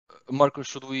Marco,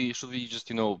 should we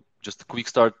just just a quick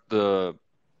start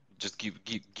just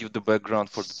give the background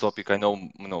for the topic. I know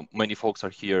many folks are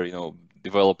here,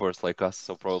 developers like us,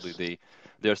 so probably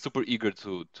they are super eager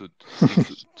to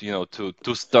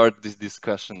start this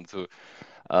discussion to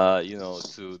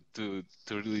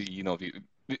really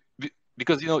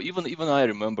because even I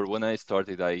remember when I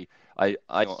started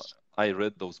I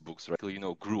read those books, right?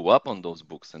 Grew up on those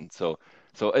books, and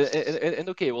and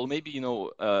okay, well, maybe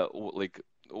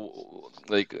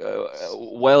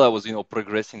while I was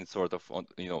progressing sort of on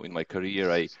in my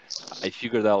career, I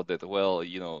figured out that, well,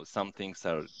 some things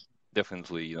are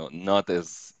definitely not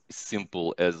as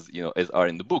simple as are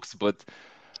in the books, but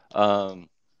um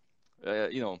uh,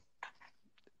 you know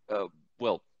uh,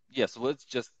 well, yeah, so let's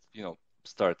just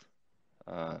start,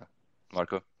 uh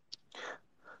Marco.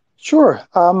 Sure.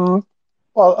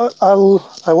 Well,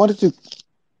 I wanted to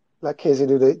let Casey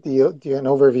do the an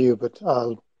overview, but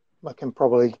I can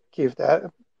probably give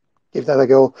that a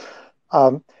go.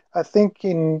 Um, I think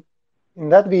in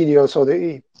that video, so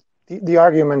the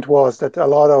argument was that a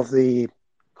lot of the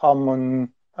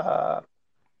common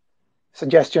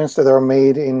suggestions that are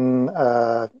made in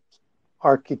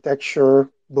architecture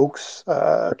books,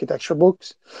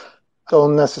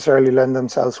 don't necessarily lend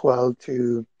themselves well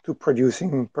to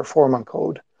producing performance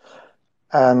code.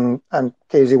 And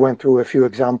Casey went through a few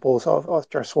examples of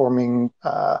transforming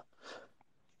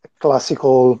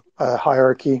classical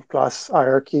class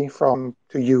hierarchy from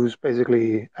to use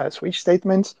basically switch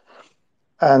statements,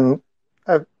 and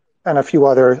uh, and a few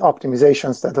other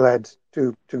optimizations that led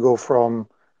to go from,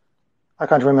 I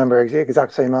can't remember the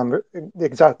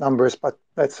exact numbers, but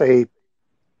let's say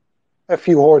a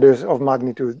few orders of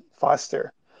magnitude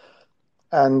faster.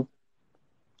 And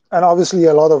and obviously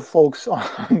a lot of folks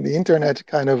on the internet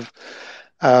kind of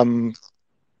um,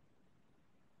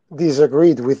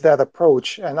 disagreed with that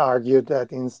approach and argued that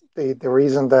the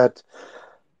reason that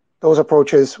those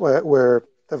approaches were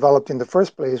developed in the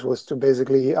first place was to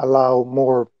basically allow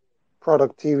more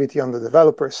productivity on the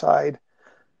developer side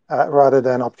rather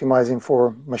than optimizing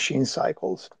for machine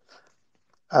cycles.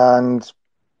 And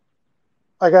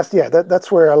I guess, yeah,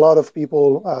 that's where a lot of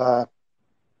people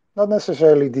not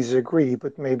necessarily disagree,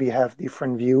 but maybe have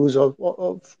different views of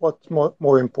what's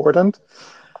more important.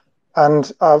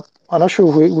 And I'm not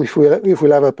sure if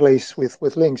we'll have a place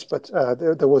with links, but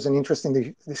there was an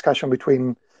interesting discussion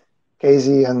between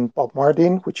Casey and Bob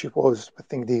Martin, which was, I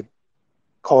think, the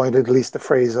coined at least the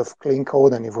phrase of clean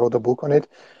code, and he wrote a book on it,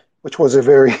 which was a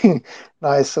very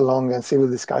nice, long, and civil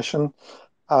discussion.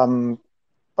 Um,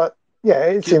 but yeah,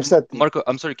 it seems that Marco,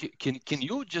 I'm sorry, can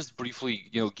you just briefly,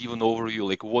 give an overview,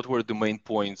 like what were the main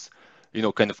points,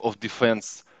 kind of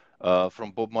defense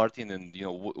from Bob Martin, and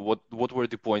what were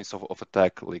the points of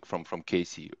attack, like from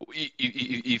Casey,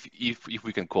 if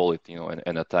we can call it,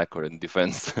 an attack or a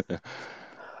defense.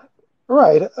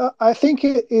 right. I think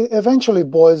it eventually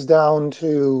boils down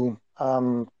to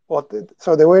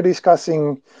so they were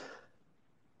discussing.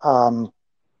 Um,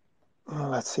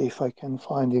 let's see if I can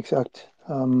find the exact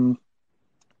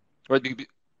Right, because again,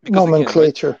 right.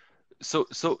 nomenclature. So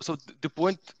the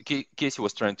point Casey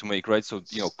was trying to make, right? So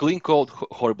clean code,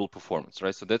 horrible performance,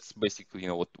 right? So that's basically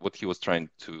what he was trying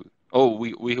to. Oh,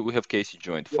 we have Casey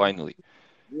joined finally.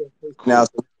 Now, Cool.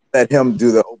 so let him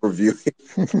do the overview.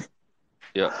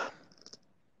 Yeah.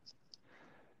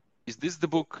 Is this the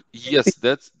book? Yes,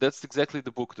 that's exactly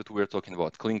the book that we're talking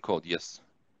about. Clean code. Yes.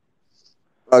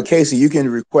 Casey, you can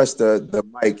request the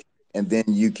mic, and then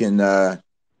you can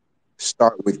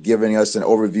start with giving us an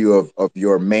overview of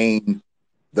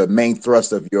the main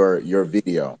thrust of your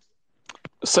video.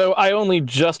 So I only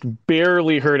just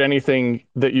barely heard anything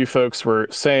that you folks were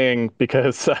saying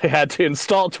because I had to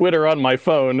install Twitter on my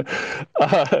phone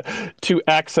to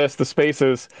access the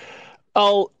spaces.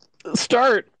 I'll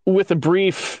start with a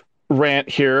brief rant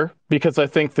here because I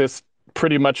think this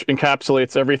pretty much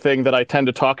encapsulates everything that I tend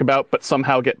to talk about but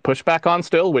somehow get pushback on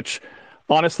still, which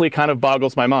honestly kind of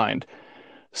boggles my mind.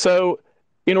 So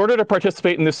in order to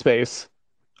participate in this space,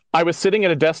 I was sitting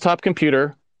at a desktop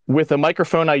computer with a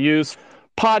microphone I use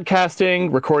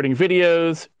podcasting, recording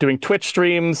videos, doing Twitch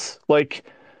streams. Like,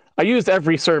 I used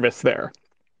every service there.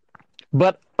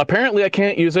 But apparently I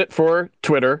can't use it for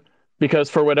Twitter because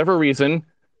for whatever reason,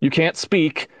 you can't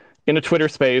speak in a Twitter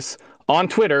space on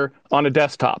Twitter on a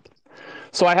desktop.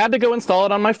 So I had to go install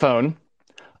it on my phone.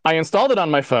 I installed it on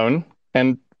my phone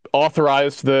and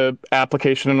authorized the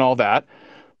application and all that.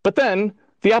 But then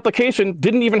the application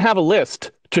didn't even have a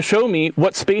list to show me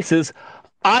what spaces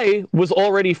I was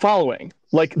already following,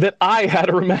 like that I had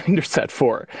a reminder set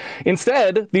for.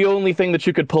 Instead, the only thing that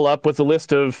you could pull up was a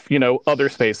list of, other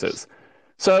spaces.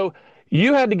 So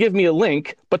you had to give me a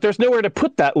link, but there's nowhere to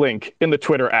put that link in the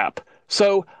Twitter app.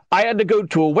 So I had to go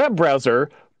to a web browser,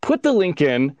 put the link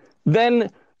in, then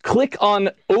click on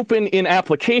open in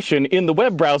application in the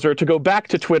web browser to go back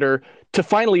to Twitter to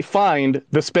finally find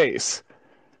the space.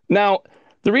 Now,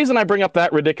 the reason I bring up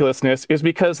that ridiculousness is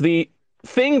because the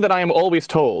thing that I am always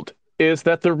told is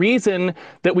that the reason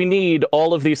that we need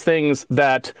all of these things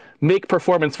that make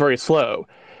performance very slow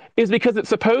is because it's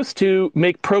supposed to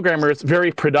make programmers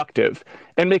very productive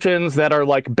and make things that are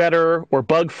like better or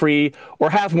bug-free or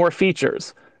have more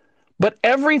features. But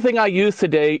everything I use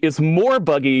today is more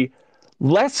buggy,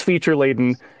 less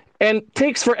feature-laden, and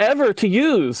takes forever to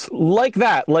use, like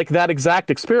that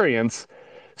exact experience.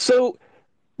 So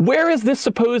where is this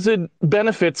supposed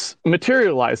benefits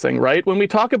materializing, right? When we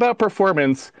talk about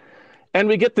performance and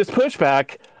we get this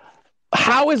pushback,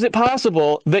 how is it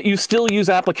possible that you still use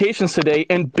applications today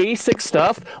and basic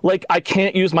stuff like I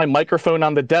can't use my microphone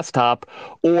on the desktop,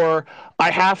 or I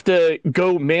have to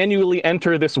go manually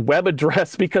enter this web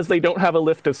address because they don't have a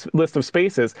list of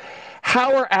spaces?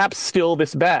 How are apps still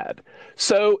this bad?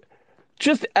 So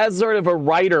just as sort of a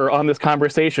writer on this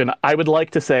conversation, I would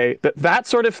like to say that that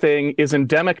sort of thing is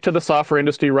endemic to the software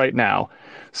industry right now.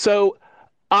 So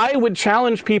I would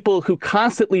challenge people who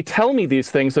constantly tell me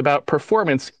these things about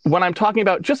performance when I'm talking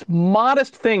about just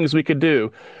modest things we could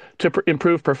do to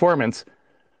improve performance.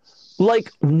 Like,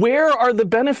 where are the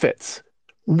benefits?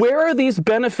 Where are these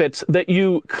benefits that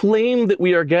you claim that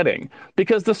we are getting?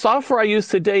 Because the software I use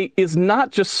today is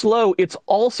not just slow, it's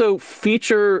also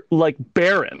feature like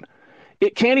barren.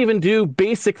 It can't even do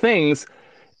basic things.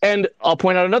 And I'll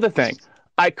point out another thing.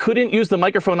 I couldn't use the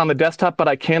microphone on the desktop, but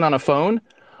I can on a phone.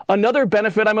 Another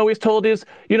benefit I'm always told is,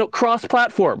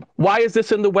 cross-platform. Why is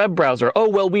this in the web browser? Oh,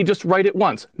 well, we just write it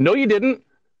once. No, you didn't,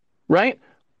 right?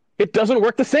 It doesn't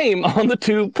work the same on the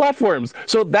two platforms.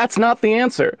 So that's not the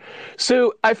answer.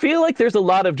 So I feel like there's a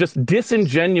lot of just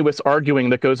disingenuous arguing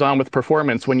that goes on with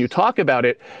performance. When you talk about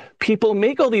it, people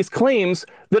make all these claims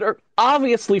that are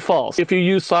obviously false. If you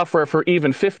use software for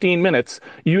even 15 minutes,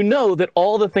 you know that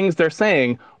all the things they're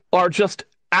saying are just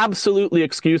absolutely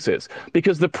excuses,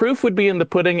 because the proof would be in the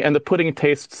pudding, and the pudding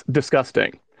tastes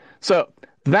disgusting. So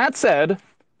that said,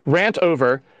 rant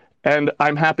over, and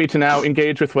I'm happy to now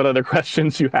engage with what other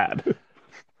questions you had.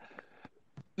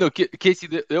 No, Casey,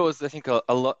 there was, I think, a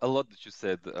lot that you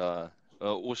said.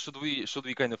 Or should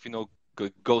we kind of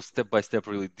go step by step,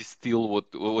 really distill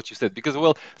what you said? Because,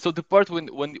 well, so the part when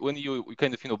you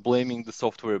kind of blaming the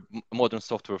software, modern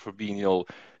software, for being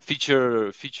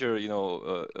feature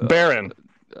Barren.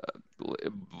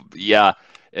 Yeah,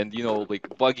 and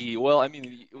like buggy. Well, I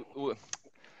mean,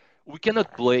 we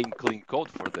cannot blame clean code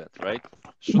for that, right?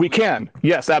 We can.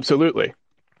 Yes, absolutely.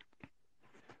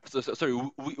 So sorry,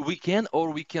 we can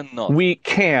or we cannot? We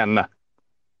can.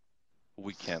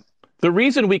 We can. The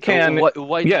reason we can,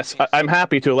 why yes, I'm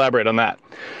happy to elaborate on that.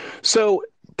 So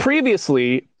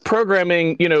previously,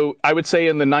 programming, I would say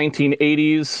in the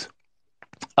 1980s,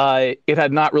 it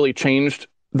had not really changed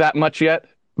that much yet.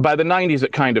 By the 90s,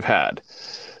 it kind of had.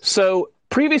 So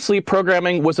previously,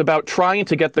 programming was about trying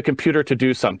to get the computer to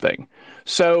do something.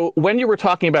 So when you were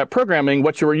talking about programming,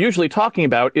 what you were usually talking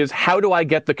about is, how do I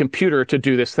get the computer to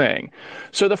do this thing?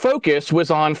 So the focus was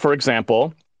on, for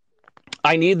example,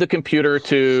 I need the computer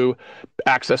to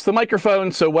access the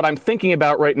microphone. So what I'm thinking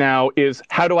about right now is,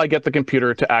 how do I get the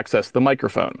computer to access the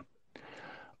microphone?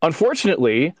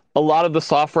 Unfortunately, a lot of the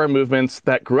software movements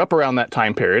that grew up around that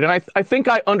time period, and I think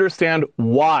I understand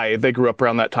why they grew up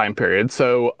around that time period,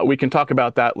 so we can talk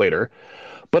about that later.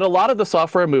 But a lot of the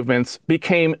software movements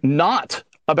became not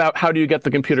about how do you get the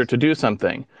computer to do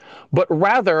something, but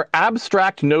rather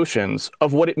abstract notions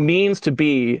of what it means to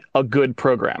be a good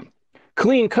program.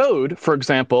 Clean code, for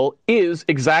example, is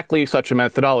exactly such a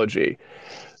methodology.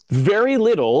 Very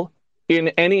little in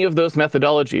any of those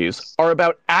methodologies are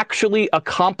about actually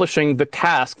accomplishing the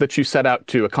task that you set out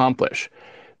to accomplish.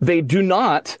 They do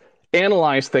not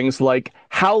analyze things like,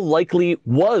 how likely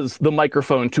was the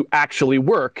microphone to actually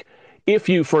work if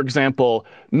you, for example,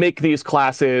 make these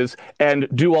classes and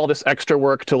do all this extra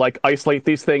work to isolate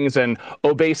these things and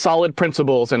obey solid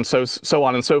principles and so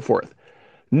on and so forth.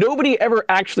 Nobody ever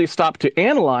actually stopped to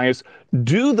analyze,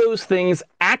 do those things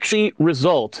actually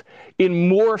result in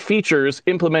more features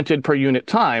implemented per unit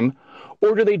time,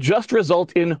 or do they just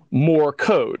result in more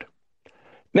code?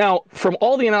 Now, from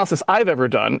all the analysis I've ever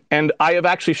done, and I have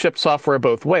actually shipped software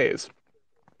both ways,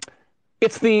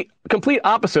 it's the complete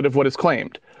opposite of what is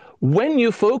claimed. When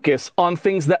you focus on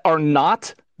things that are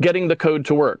not getting the code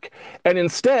to work. And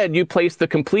instead, you place the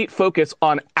complete focus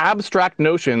on abstract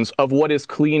notions of what is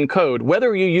clean code,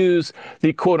 whether you use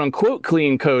the quote unquote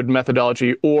clean code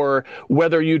methodology or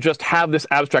whether you just have this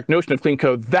abstract notion of clean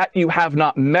code that you have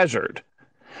not measured.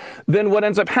 Then what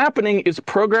ends up happening is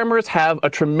programmers have a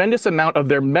tremendous amount of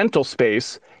their mental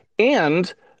space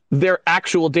and their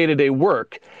actual day-to-day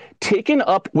work taken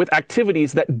up with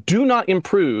activities that do not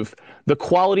improve the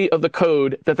quality of the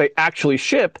code that they actually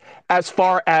ship as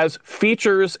far as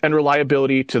features and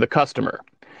reliability to the customer.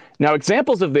 Now,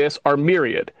 examples of this are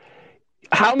myriad.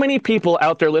 How many people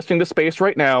out there listening to Space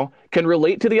right now can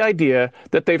relate to the idea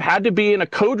that they've had to be in a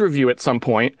code review at some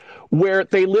point where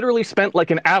they literally spent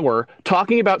like an hour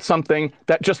talking about something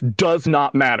that just does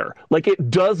not matter? Like,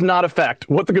 it does not affect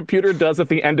what the computer does at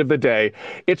the end of the day.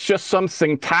 It's just some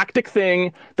syntactic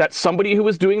thing that somebody who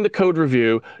was doing the code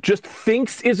review just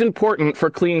thinks is important for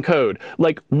clean code.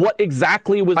 Like, what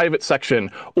exactly was the private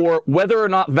section, or whether or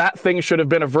not that thing should have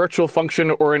been a virtual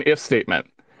function or an if statement.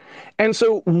 And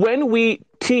so when we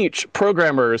teach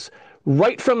programmers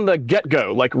right from the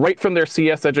get-go, like right from their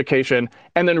CS education,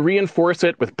 and then reinforce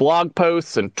it with blog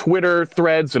posts and Twitter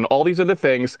threads and all these other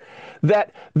things,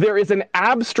 that there is an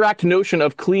abstract notion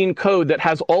of clean code that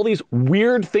has all these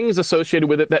weird things associated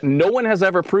with it that no one has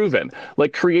ever proven,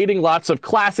 like creating lots of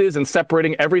classes and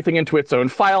separating everything into its own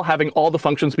file, having all the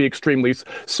functions be extremely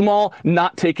small,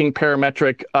 not taking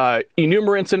parametric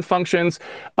enumerants in functions,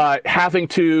 having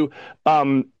to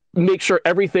make sure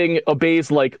everything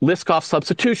obeys like Liskov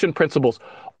substitution principles,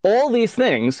 all these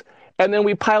things. And then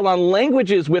we pile on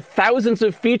languages with thousands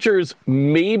of features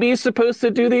maybe supposed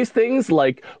to do these things,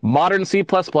 like modern C++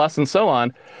 and so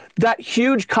on. That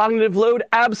huge cognitive load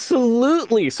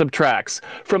absolutely subtracts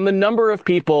from the number of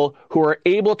people who are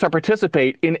able to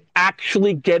participate in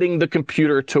actually getting the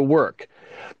computer to work.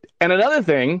 And another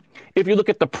thing, if you look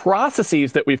at the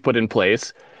processes that we've put in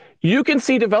place, you can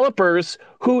see developers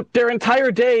who their entire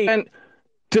day spent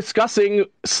discussing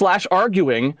 /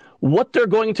 arguing what they're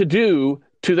going to do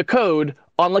to the code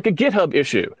on like a GitHub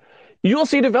issue. You'll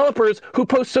see developers who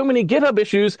post so many GitHub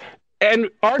issues and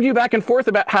argue back and forth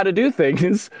about how to do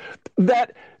things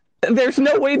that there's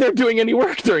no way they're doing any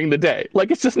work during the day.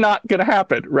 Like, it's just not going to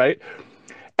happen, right?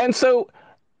 And so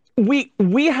we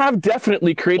have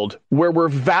definitely created where we're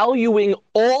valuing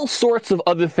all sorts of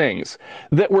other things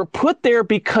that were put there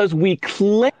because we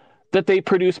claim that they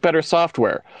produce better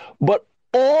software. But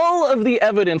all of the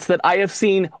evidence that I have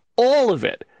seen, all of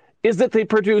it, is that they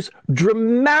produce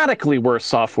dramatically worse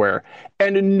software,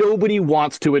 and nobody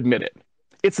wants to admit it.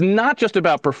 It's not just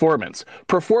about performance.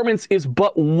 Performance is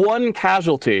but one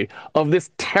casualty of this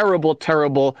terrible,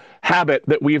 terrible habit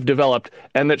that we've developed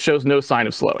and that shows no sign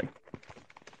of slowing.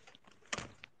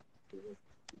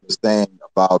 Saying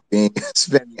about being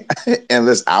spending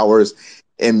endless hours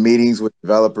in meetings with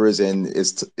developers, and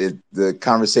the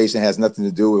conversation has nothing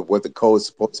to do with what the code is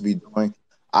supposed to be doing.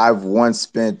 I've once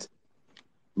spent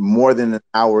more than an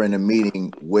hour in a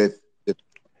meeting with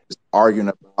arguing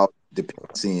about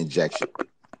dependency injection.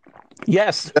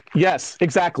 Yes,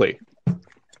 exactly.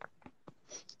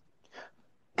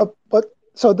 But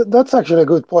so that's actually a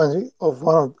good point. Of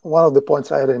one of the points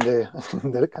I had in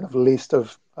the kind of list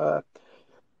of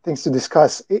things to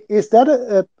discuss. Is that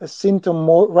a symptom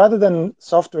more, rather than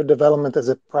software development as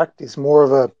a practice, more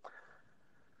of a,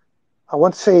 I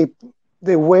want to say,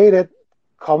 the way that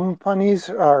companies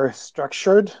are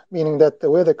structured, meaning that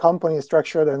the way the company is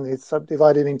structured and it's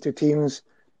subdivided into teams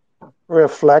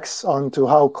reflects onto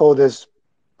how code is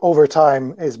over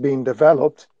time is being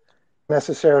developed,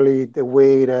 necessarily the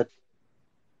way that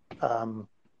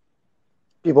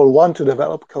people want to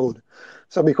develop code.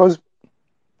 So because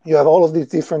you have all of these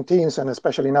different teams, and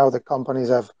especially now the companies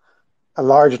have a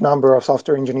large number of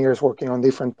software engineers working on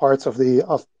different parts of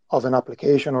an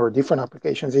application or different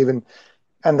applications even,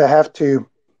 and they have to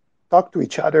talk to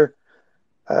each other,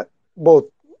 both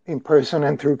in person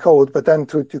and through code. But then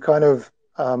to kind of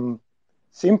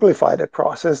simplify the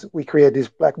process, we create these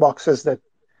black boxes that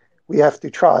we have to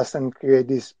trust and create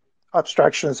these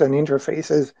abstractions and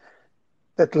interfaces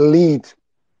that lead,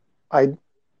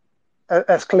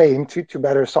 as claimed, to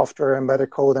better software and better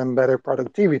code and better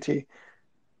productivity.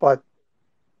 But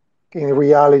in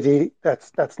reality,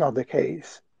 that's not the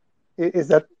case. Is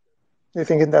that, do you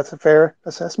think that's a fair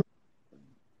assessment?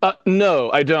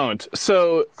 No, I don't.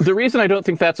 So the reason I don't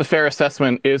think that's a fair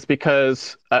assessment is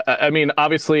because, I mean,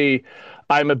 obviously,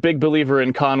 I'm a big believer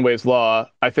in Conway's law.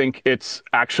 I think it's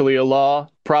actually a law,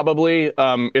 probably.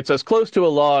 It's as close to a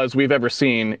law as we've ever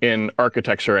seen in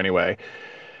architecture anyway.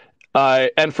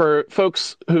 And for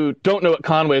folks who don't know what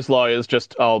Conway's law is,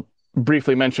 I'll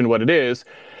briefly mention what it is.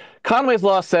 Conway's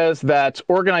law says that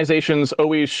organizations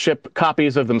always ship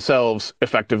copies of themselves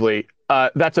effectively.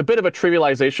 That's a bit of a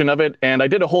trivialization of it, and I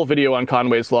did a whole video on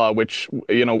Conway's law, which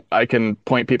I can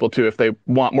point people to if they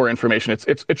want more information.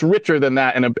 It's richer than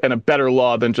that and a better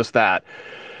law than just that.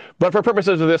 But for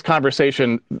purposes of this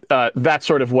conversation, that's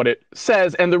sort of what it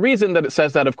says. And the reason that it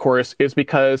says that, of course, is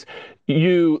because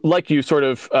like you sort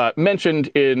of mentioned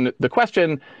in the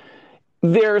question,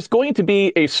 there's going to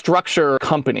be a structure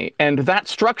company, and that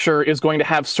structure is going to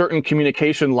have certain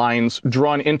communication lines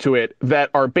drawn into it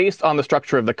that are based on the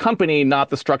structure of the company,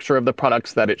 not the structure of the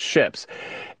products that it ships.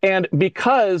 And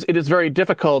because it is very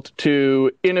difficult to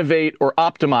innovate or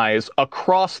optimize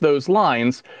across those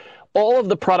lines, all of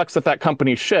the products that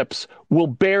company ships will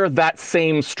bear that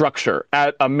same structure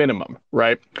at a minimum,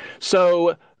 right?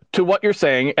 So to what you're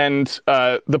saying, and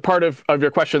the part of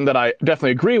your question that I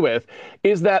definitely agree with,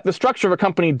 is that the structure of a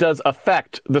company does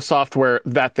affect the software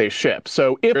that they ship.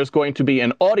 So if there's going to be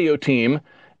an audio team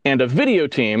and a video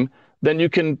team, then you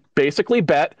can basically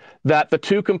bet that the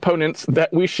two components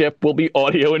that we ship will be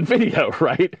audio and video,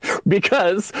 right?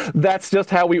 Because that's just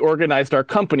how we organized our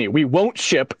company. We won't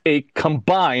ship a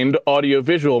combined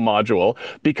audio-visual module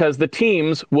because the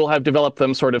teams will have developed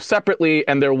them sort of separately,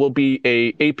 and there will be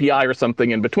a API or something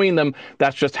in between them.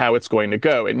 That's just how it's going to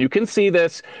go. And you can see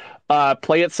this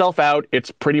play itself out.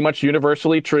 It's pretty much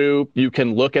universally true. You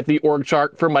can look at the org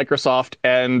chart for Microsoft,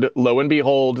 and lo and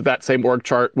behold, that same org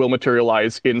chart will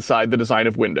materialize inside the design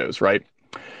of Windows, right?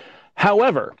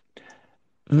 However,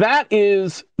 that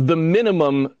is the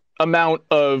minimum amount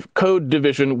of code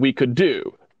division we could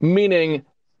do, meaning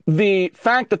the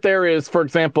fact that there is, for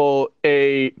example,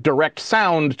 a direct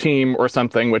sound team or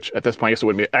something, which at this point I guess it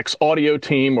would be an X audio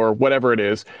team or whatever it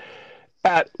is,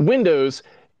 at Windows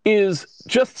is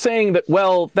just saying that,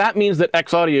 well, that means that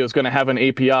X Audio is going to have an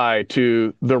API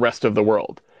to the rest of the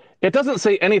world. It doesn't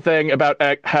say anything about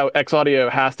how X Audio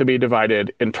has to be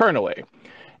divided internally.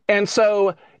 And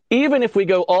so even if we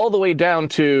go all the way down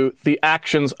to the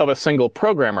actions of a single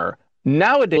programmer,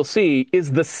 nowadays we'll see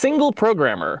is the single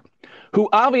programmer who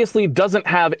obviously doesn't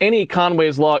have any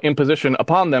Conway's law imposition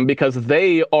upon them because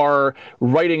they are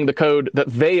writing the code that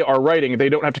they are writing. They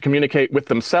don't have to communicate with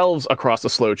themselves across a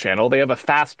slow channel. They have a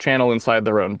fast channel inside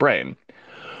their own brain.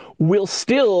 Will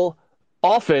still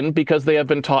often, because they have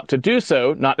been taught to do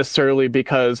so, not necessarily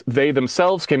because they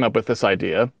themselves came up with this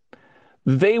idea,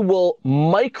 they will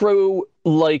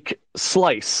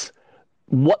slice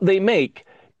what they make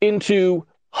into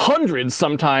hundreds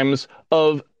sometimes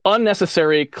of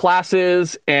unnecessary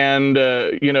classes and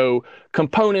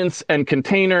components and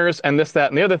containers and this, that,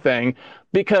 and the other thing,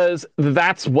 because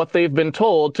that's what they've been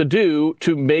told to do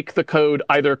to make the code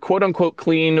either quote unquote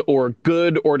clean or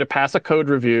good or to pass a code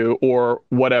review or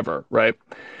whatever, right?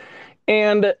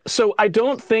 And so I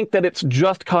don't think that it's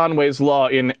just Conway's law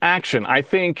in action. I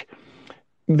think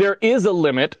there is a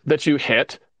limit that you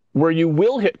hit where you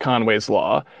will hit Conway's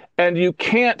law, and you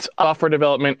can't offer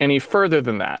development any further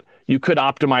than that. You could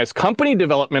optimize company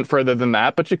development further than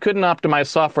that, but you couldn't optimize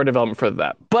software development further than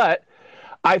that. But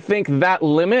I think that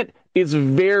limit is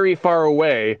very far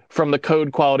away from the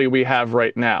code quality we have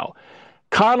right now.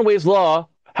 Conway's law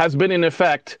has been in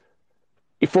effect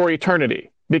for eternity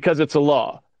because it's a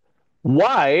law.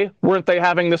 Why weren't they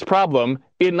having this problem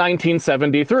in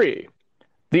 1973?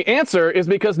 The answer is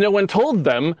because no one told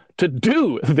them to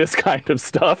do this kind of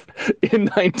stuff in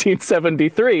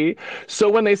 1973. So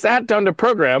when they sat down to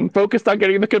program, focused on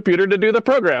getting the computer to do the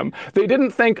program. They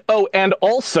didn't think, oh, and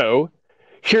also,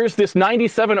 here's this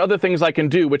 97 other things I can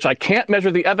do, which I can't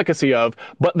measure the efficacy of,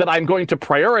 but that I'm going to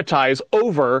prioritize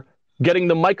over getting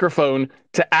the microphone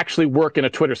to actually work in a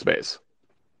Twitter space.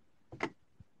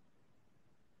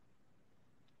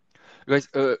 Guys,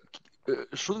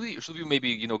 should we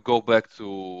maybe go back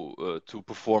to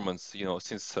performance,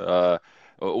 since we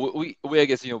I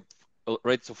guess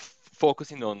right, so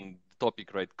focusing on the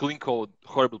topic, right, clean code,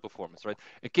 horrible performance, right?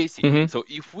 Casey, so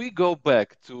if we go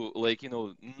back to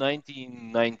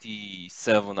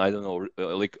 1997, I don't know,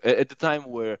 at the time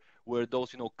where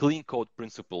those clean code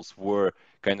principles were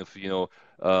kind of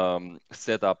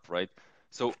set up, right?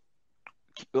 So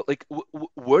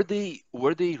were they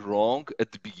wrong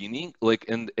at the beginning,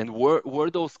 and were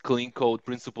those clean code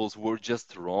principles were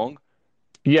just wrong?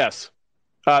 Yes,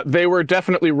 they were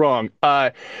definitely wrong.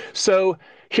 So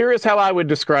here is how I would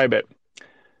describe it.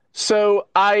 So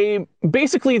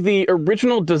basically the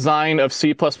original design of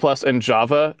C++ and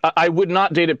Java, I would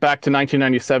not date it back to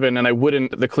 1997, and I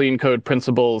wouldn't. The clean code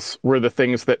principles were the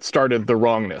things that started the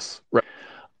wrongness. Right?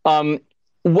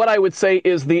 What I would say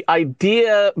is the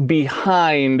idea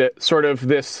behind sort of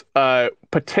this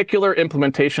particular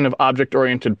implementation of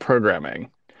object-oriented programming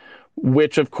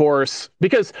which of course,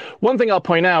 because one thing I'll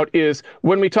point out is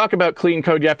when we talk about clean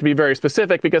code, you have to be very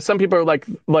specific, because some people are like,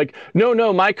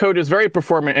 no, my code is very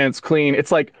performant and it's clean.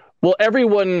 It's like, well,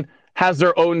 everyone has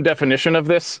their own definition of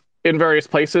this in various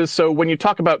places. So when you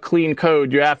talk about clean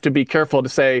code, you have to be careful to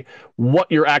say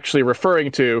what you're actually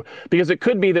referring to, because it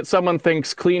could be that someone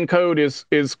thinks clean code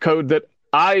is code that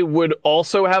I would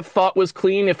also have thought was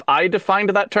clean if I defined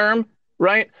that term,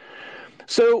 right?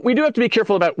 So we do have to be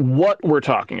careful about what we're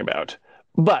talking about.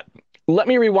 But let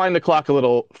me rewind the clock a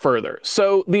little further.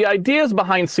 So the ideas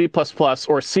behind C++,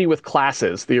 or C with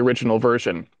classes, the original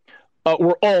version,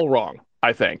 were all wrong,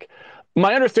 I think.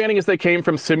 My understanding is they came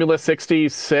from Simula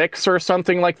 66 or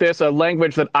something like this, a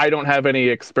language that I don't have any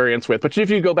experience with. But if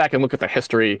you go back and look at the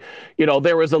history,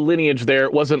 there was a lineage there.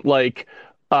 It wasn't like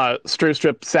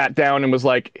Strustrip sat down and was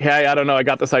like, hey, I don't know, I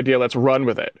got this idea, let's run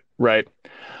with it, right?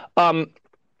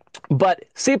 But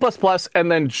C++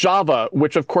 and then Java,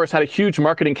 which of course had a huge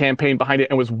marketing campaign behind it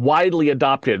and was widely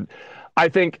adopted, I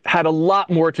think had a lot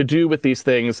more to do with these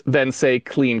things than, say,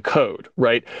 clean code,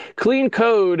 right? Clean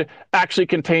code actually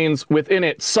contains within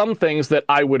it some things that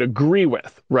I would agree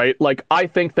with, right? Like, I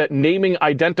think that naming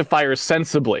identifiers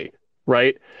sensibly,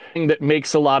 right, that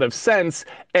makes a lot of sense,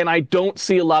 and I don't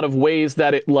see a lot of ways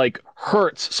that it, like,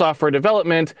 hurts software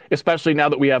development, especially now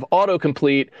that we have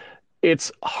autocomplete.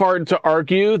 It's hard to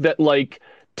argue that, like,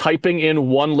 typing in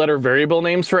one-letter variable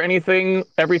names for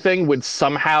everything would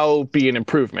somehow be an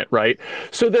improvement, right?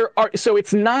 So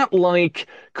it's not like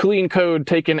clean code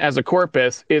taken as a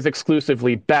corpus is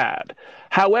exclusively bad.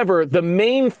 However, the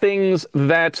main things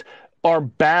that are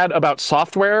bad about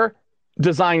software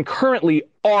design currently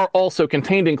are also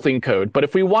contained in clean code. But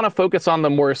if we want to focus on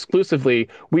them more exclusively,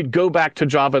 we'd go back to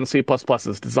Java and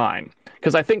C++'s design,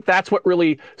 because I think that's what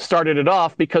really started it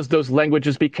off, because those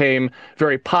languages became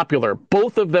very popular.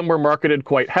 Both of them were marketed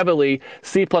quite heavily,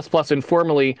 C++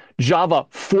 informally, Java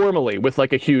formally with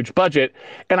like a huge budget.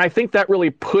 And I think that really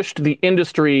pushed the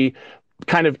industry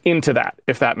kind of into that,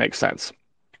 if that makes sense.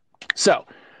 So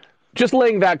just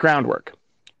laying that groundwork.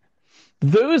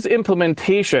 Those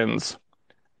implementations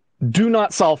do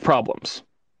not solve problems.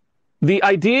 The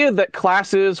idea that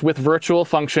classes with virtual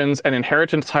functions and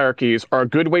inheritance hierarchies are a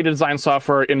good way to design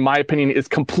software, in my opinion, is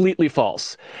completely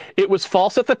false. It was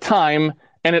false at the time,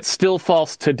 and it's still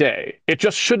false today. It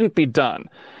just shouldn't be done.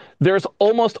 There's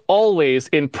almost always,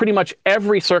 in pretty much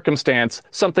every circumstance,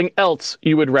 something else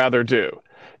you would rather do.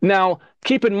 Now,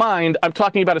 keep in mind, I'm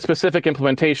talking about a specific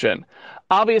implementation.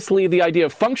 Obviously, the idea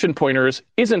of function pointers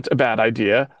isn't a bad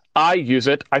idea. I use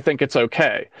it. I think it's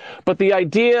okay. But the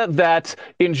idea that,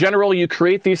 in general, you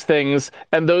create these things,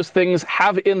 and those things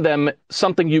have in them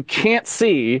something you can't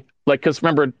see, like, because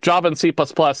remember, Java and C++,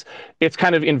 it's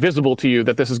kind of invisible to you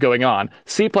that this is going on.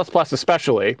 C++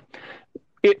 especially.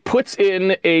 It puts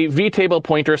in a vtable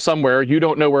pointer somewhere. You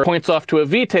don't know where it points off to a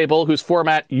vtable whose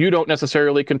format you don't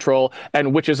necessarily control,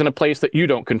 and which is in a place that you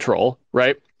don't control,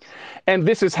 right? And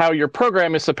this is how your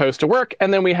program is supposed to work.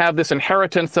 And then we have this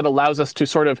inheritance that allows us to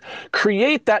sort of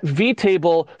create that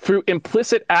vtable through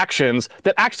implicit actions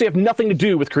that actually have nothing to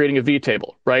do with creating a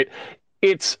vtable, right?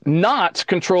 It's not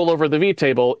control over the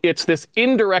vtable. It's this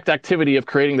indirect activity of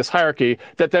creating this hierarchy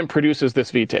that then produces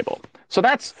this vtable. So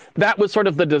that was sort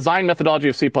of the design methodology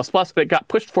of C++ that got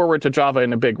pushed forward to Java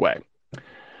in a big way.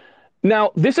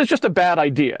 Now, this is just a bad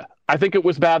idea. I think it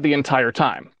was bad the entire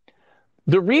time.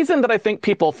 The reason that I think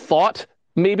people thought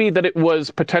maybe that it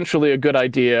was potentially a good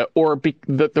idea, or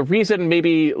the reason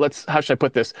maybe, how should I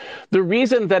put this? The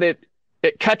reason that it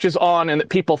catches on and that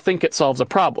people think it solves a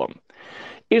problem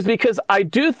is because I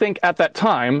do think at that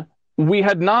time we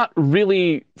had not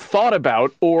really thought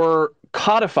about or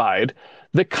codified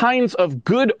the kinds of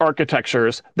good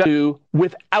architectures that do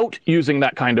without using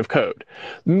that kind of code.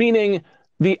 Meaning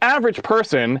the average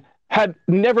person had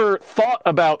never thought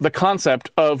about the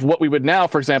concept of what we would now,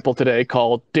 for example, today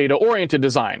call data-oriented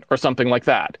design or something like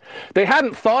that. They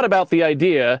hadn't thought about the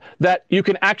idea that you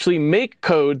can actually make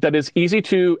code that is easy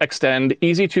to extend,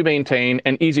 easy to maintain,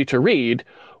 and easy to read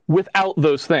without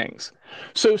those things.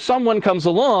 So someone comes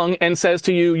along and says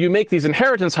to you, you make these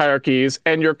inheritance hierarchies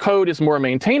and your code is more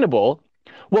maintainable.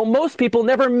 Well, most people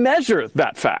never measure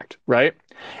that fact, right?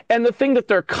 And the thing that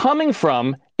they're coming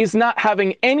from is not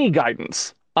having any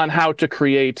guidance on how to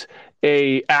create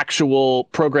a actual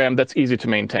program that's easy to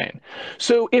maintain.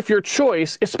 So if your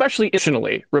choice, especially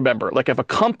initially, remember, like if a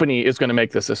company is going to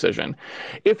make this decision,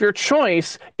 if your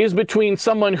choice is between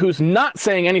someone who's not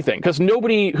saying anything, because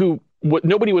nobody who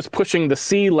nobody was pushing the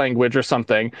C language or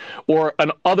something, or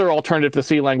an other alternative to the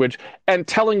C language, and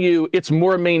telling you it's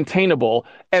more maintainable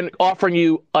and offering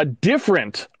you a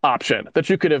different option that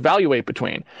you could evaluate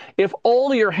between. If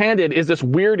all you're handed is this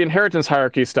weird inheritance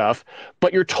hierarchy stuff,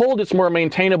 but you're told it's more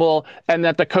maintainable and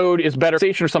that the code is better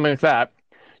or something like that,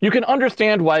 you can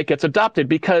understand why it gets adopted,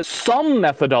 because some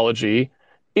methodology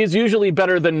is usually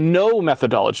better than no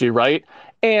methodology, right?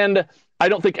 And I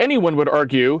don't think anyone would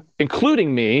argue,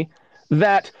 including me,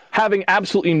 that having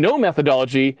absolutely no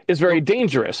methodology is very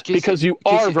dangerous, because you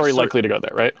are very likely to go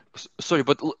there, right? Sorry,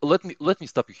 but let me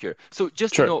stop you here. So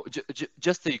just Sure.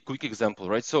 just a quick example,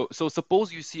 right? So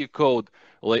suppose you see a code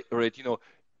like, right,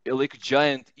 like a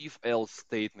giant if-else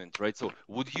statement, right? So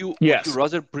would you Yes.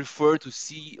 rather prefer to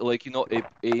see, like,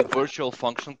 a virtual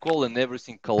function call and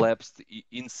everything collapsed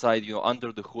inside,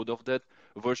 under the hood of that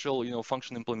virtual,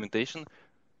 function implementation?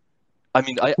 I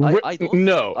mean, I don't think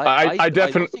No, I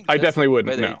don't think I that's definitely a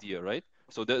wouldn't. bad No, idea, right?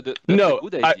 So that's a no,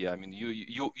 good idea. I mean,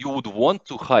 you would want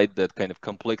to hide that kind of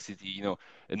complexity,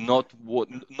 and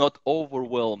not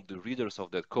overwhelm the readers of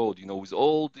that code, with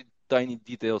all the tiny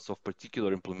details of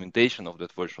particular implementation of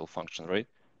that virtual function, right?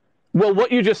 Well,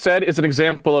 what you just said is an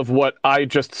example of what I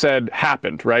just said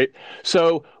happened, right?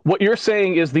 So what you're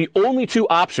saying is the only two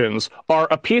options are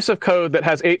a piece of code that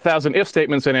has 8,000 if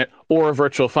statements in it or a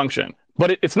virtual function.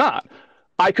 But it's not.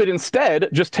 I could instead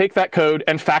just take that code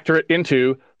and factor it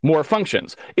into more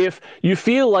functions. If you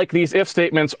feel like these if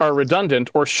statements are redundant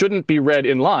or shouldn't be read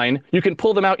in line, you can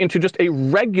pull them out into just a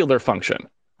regular function,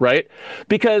 right?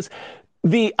 Because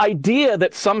the idea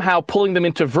that somehow pulling them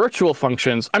into virtual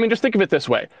functions, I mean, just think of it this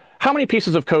way. How many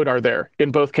pieces of code are there in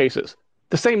both cases?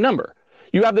 The same number.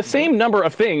 You have the same number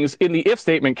of things in the if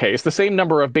statement case, the same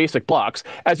number of basic blocks,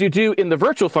 as you do in the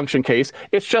virtual function case.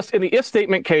 It's just in the if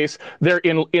statement case, they're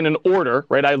in an order,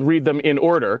 right? I read them in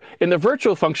order. In the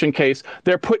virtual function case,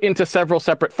 they're put into several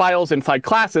separate files inside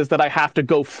classes that I have to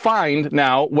go find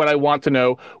now when I want to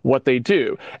know what they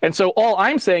do. And so all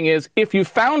I'm saying is, if you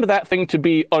found that thing to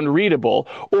be unreadable,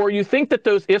 or you think that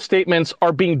those if statements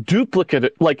are being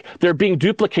duplicated, like they're being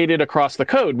duplicated across the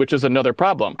code, which is another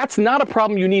problem, that's not a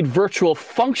problem you need virtual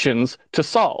functions to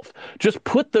solve. Just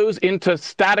put those into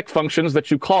static functions that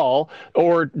you call,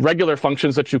 or regular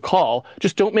functions that you call.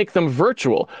 Just don't make them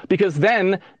virtual, because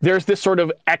then there's this sort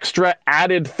of extra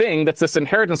added thing that's this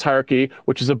inheritance hierarchy,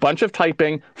 which is a bunch of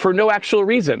typing for no actual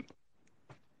reason.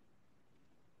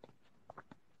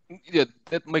 Yeah,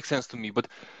 that makes sense to me. But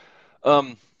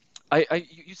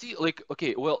you see, like,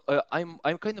 okay, well, I'm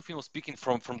kind of, speaking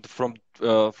from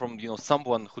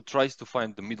someone who tries to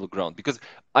find the middle ground, because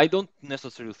I don't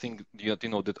necessarily think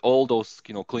that all those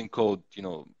clean code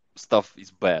stuff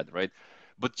is bad, right?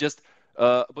 But just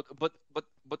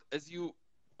but as you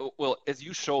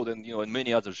showed, and and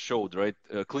many others showed, right?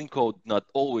 Clean code not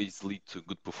always lead to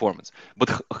good performance. But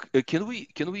can we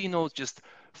just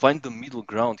find the middle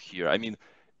ground here? I mean,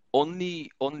 only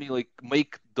like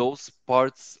make those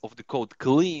parts of the code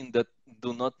clean that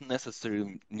do not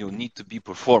necessarily need to be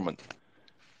performant.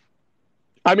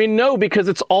 I mean, no, because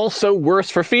it's also worse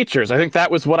for features. I think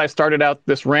that was what I started out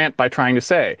this rant by trying to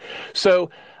say. So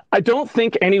I don't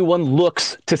think anyone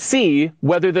looks to see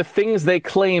whether the things they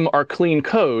claim are clean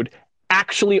code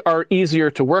actually are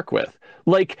easier to work with.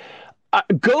 Like,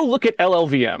 go look at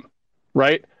LLVM,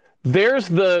 right? There's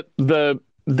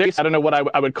I don't know what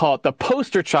I would call it, the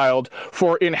poster child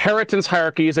for inheritance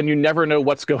hierarchies, and you never know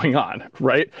what's going on,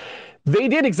 right? They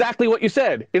did exactly what you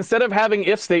said. Instead of having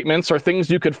if statements or things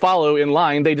you could follow in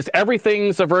line, they just,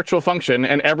 everything's a virtual function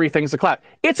and everything's a class.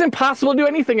 It's impossible to do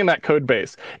anything in that code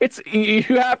base. You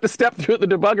have to step through the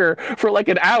debugger for like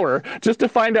an hour just to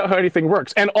find out how anything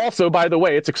works. And also, by the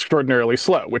way, it's extraordinarily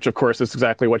slow, which of course is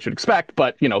exactly what you'd expect,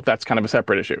 but that's kind of a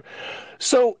separate issue.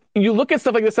 So you look at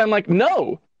stuff like this, I'm like,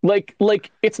 no, like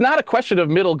it's not a question of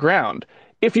middle ground.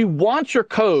 If you want your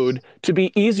code to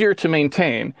be easier to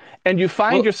maintain, and you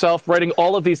find yourself writing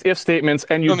all of these if statements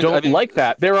and you don't like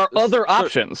that, there are other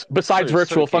options besides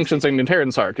virtual functions and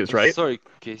inheritance hierarchies, right? Sorry,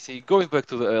 Casey. Going back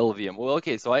to the LLVM. Well,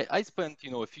 okay, so I spent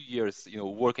a few years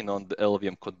working on the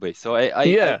LLVM code base. So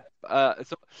I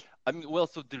mean, well,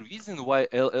 so the reason why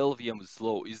LLVM is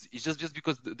slow is just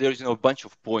because there's a bunch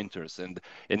of pointers, and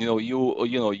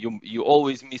you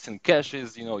always missing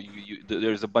caches.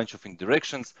 There's a bunch of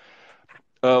indirections.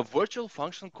 Virtual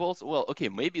function calls, well, okay,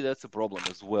 maybe that's a problem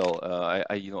as well.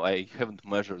 I haven't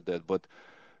measured that, but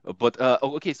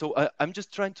okay, so I'm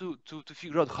just trying to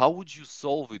figure out how would you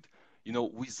solve it,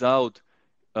 without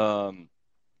um,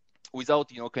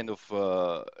 kind of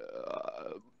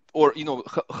or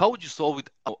how would you solve it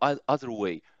other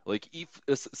way? Like, if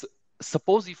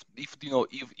suppose if you know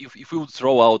if we would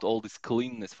throw out all this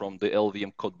cleanness from the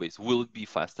LVM code base, will it be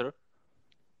faster?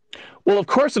 Well, of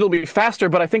course it'll be faster,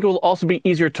 but I think it will also be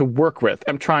easier to work with,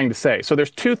 I'm trying to say. So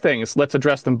there's two things. Let's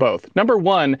address them both. Number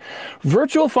one,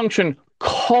 virtual function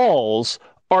calls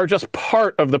are just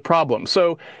part of the problem.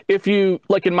 So if you,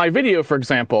 like in my video, for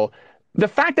example, the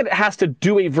fact that it has to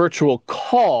do a virtual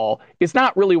call is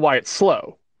not really why it's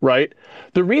slow, right?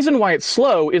 The reason why it's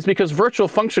slow is because virtual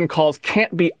function calls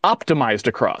can't be optimized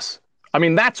across. I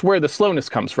mean, that's where the slowness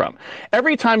comes from.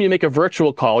 Every time you make a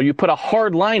virtual call, you put a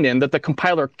hard line in that the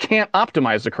compiler can't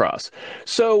optimize across.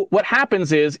 So what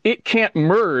happens is it can't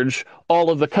merge all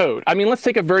of the code. I mean, let's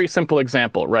take a very simple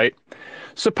example, right?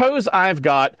 Suppose I've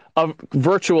got a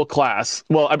virtual class.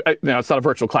 Well, no, it's not a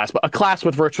virtual class, but a class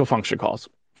with virtual function calls.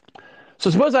 So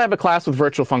suppose I have a class with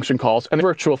virtual function calls and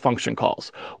virtual function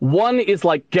calls. One is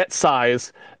like get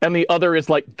size, and the other is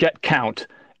like get count.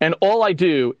 And all I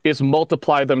do is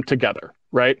multiply them together,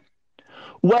 right?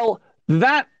 Well,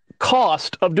 that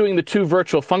cost of doing the two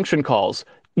virtual function calls,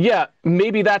 yeah,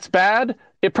 maybe that's bad.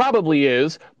 It probably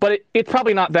is, but it's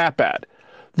probably not that bad.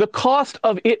 The cost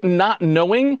of it not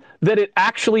knowing that it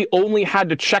actually only had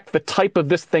to check the type of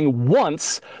this thing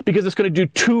once because it's going to do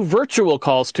two virtual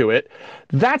calls to it,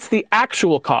 that's the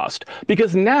actual cost,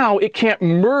 because now it can't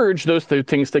merge those two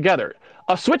things together.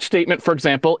 A switch statement, for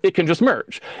example, it can just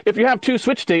merge. If you have two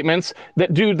switch statements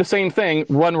that do the same thing,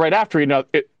 one right after each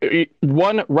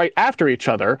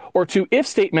other, or two if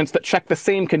statements that check the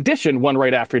same condition, one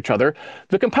right after each other,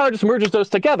 the compiler just merges those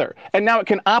together, and now it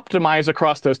can optimize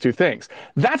across those two things.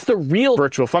 That's the real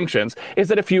virtual functions, is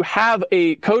that if you have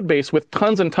a code base with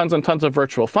tons and tons and tons of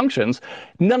virtual functions,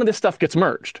 none of this stuff gets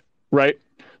merged, right?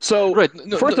 So Right.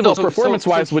 first of all,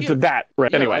 performance-wise, with that,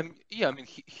 right? Yeah, anyway. I mean,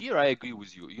 here I agree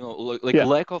with you. You know, like Yeah.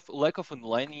 lack of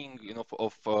inlining, you know,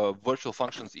 of virtual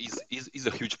functions is a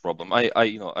huge problem. I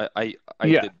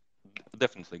Yeah.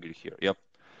 definitely agree here. Yep.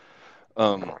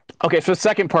 Okay, so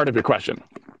second part of your question.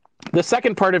 The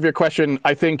second part of your question,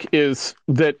 I think, is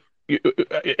that,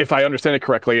 if I understand it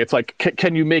correctly, it's like,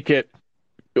 can you make it,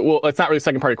 well, it's not really the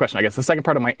second part of your question, I guess. The second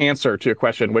part of my answer to your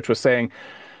question, which was saying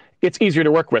it's easier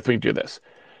to work with when you do this.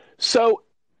 So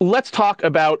let's talk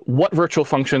about what virtual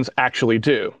functions actually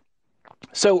do.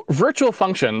 So virtual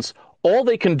functions, all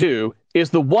they can do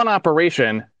is the one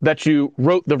operation that you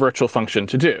wrote the virtual function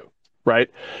to do,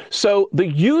 right? So the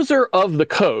user of the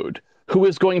code who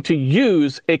is going to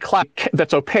use a class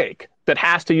that's opaque, that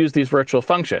has to use these virtual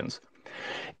functions,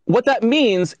 what that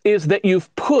means is that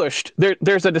you've pushed,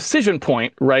 there's a decision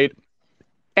point, right?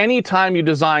 Anytime you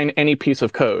design any piece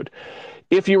of code.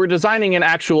 If you were designing an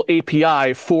actual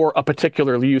API for a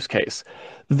particular use case,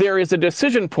 there is a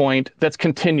decision point that's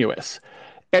continuous.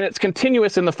 And it's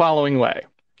continuous in the following way.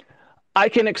 I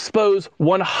can expose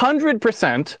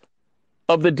 100%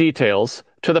 of the details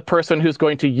to the person who's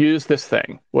going to use this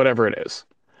thing, whatever it is.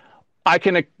 I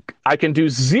can do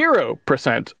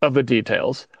 0% of the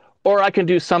details, or I can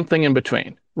do something in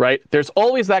between, right? There's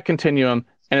always that continuum,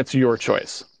 and it's your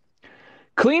choice.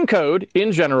 Clean code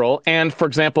in general, and for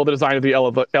example, the design of the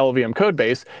LLVM code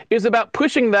base, is about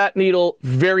pushing that needle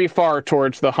very far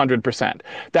towards the 100%.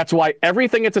 That's why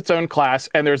everything is its own class,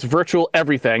 and there's virtual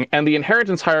everything, and the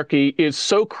inheritance hierarchy is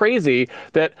so crazy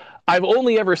that I've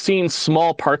only ever seen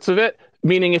small parts of it,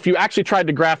 meaning if you actually tried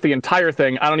to graph the entire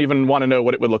thing, I don't even want to know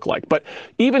what it would look like. But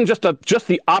even just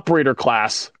the operator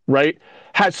class, right,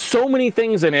 has so many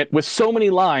things in it with so many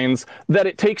lines that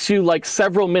it takes you like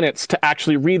several minutes to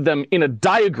actually read them in a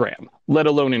diagram, let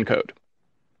alone in code.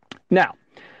 Now,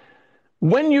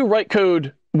 when you write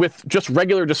code with just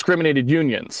regular discriminated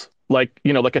unions, like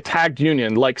a tagged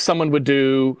union, like someone would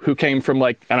do who came from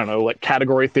like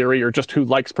category theory, or just who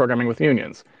likes programming with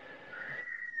unions.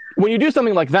 When you do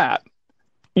something like that,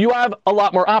 you have a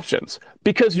lot more options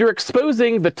because you're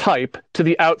exposing the type to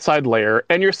the outside layer,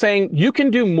 and you're saying you can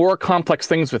do more complex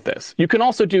things with this. You can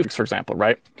also do, for example,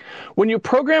 right? When you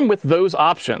program with those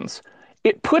options,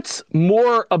 it puts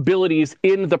more abilities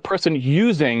in the person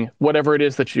using whatever it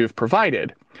is that you've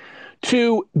provided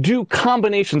to do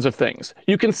combinations of things.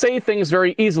 You can say things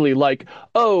very easily like,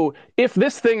 oh, if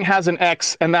this thing has an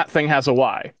X and that thing has a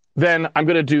Y, then I'm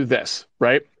going to do this,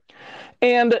 right?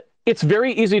 And it's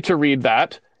very easy to read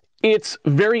that. It's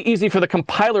very easy for the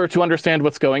compiler to understand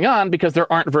what's going on because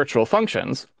there aren't virtual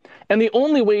functions. And the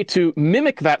only way to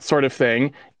mimic that sort of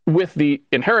thing with the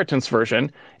inheritance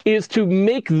version is to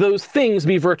make those things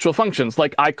be virtual functions.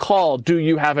 Like I call, do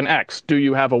you have an X? Do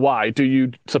you have a Y? Do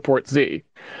you support Z?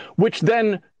 Which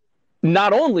then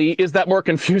not only is that more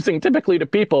confusing typically to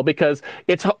people because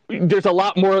there's a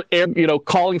lot more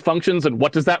calling functions and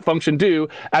what does that function do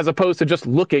as opposed to just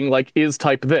looking like is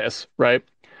type this, right?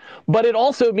 But it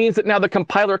also means that now the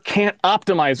compiler can't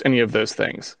optimize any of those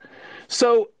things.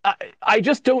 So I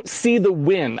just don't see the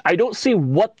win. I don't see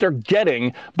what they're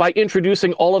getting by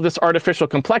introducing all of this artificial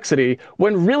complexity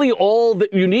when really all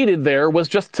that you needed there was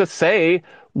just to say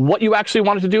what you actually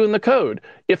wanted to do in the code.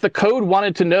 If the code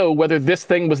wanted to know whether this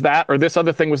thing was that or this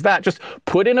other thing was that, just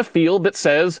put in a field that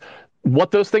says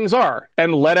what those things are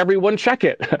and let everyone check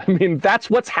it. I mean, that's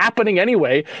what's happening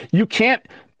anyway. You can't.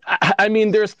 I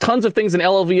mean, there's tons of things in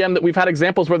LLVM that we've had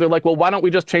examples where they're like, well, why don't we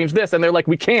just change this? And they're like,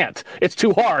 we can't. It's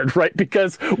too hard, right?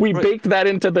 Because we baked that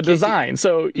into the design.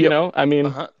 So, you know, I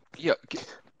mean. Yeah.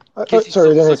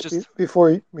 Sorry, Dennis,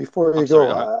 before you I'm go,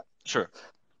 sorry, sure.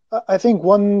 I think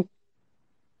one,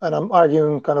 and I'm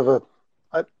arguing kind of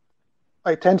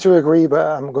I tend to agree, but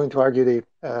I'm going to argue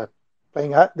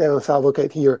playing devil's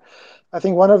advocate here. I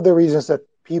think one of the reasons that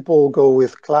people go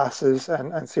with classes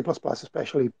and C++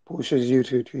 especially pushes you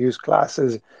to use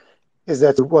classes is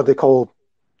that what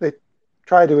they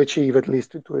try to achieve, at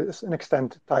least to an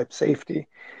extent, type safety,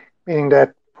 meaning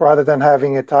that rather than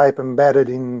having a type embedded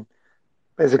in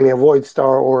basically a void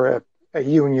star or a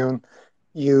union,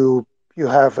 you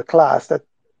have a class that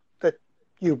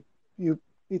you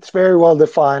it's very well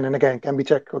defined and again can be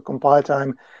checked for compile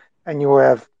time, and you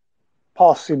have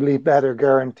possibly better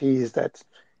guarantees that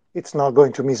it's not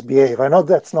going to misbehave. I know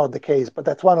that's not the case, but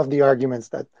that's one of the arguments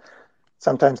that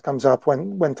sometimes comes up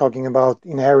when talking about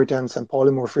inheritance and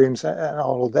polymorphisms and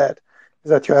all of that, is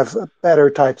that you have a better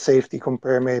type safety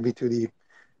compared maybe to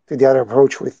the other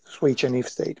approach with switch and if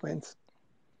statements.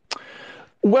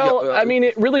 Well, I mean,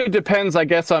 it really depends, I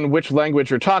guess, on which language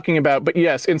you're talking about. But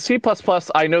yes, in C++,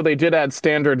 I know they did add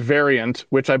standard variant,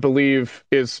 which I believe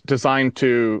is designed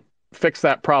to fix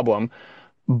that problem.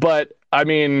 But I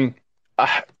mean,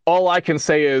 all I can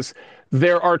say is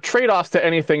there are trade-offs to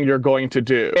anything you're going to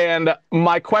do. And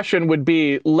my question would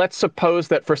be, let's suppose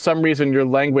that for some reason your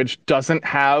language doesn't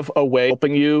have a way of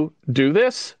helping you do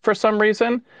this for some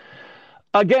reason.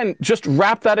 Again, just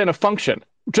wrap that in a function.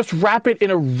 Just wrap it in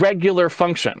a regular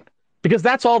function, because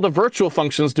that's all the virtual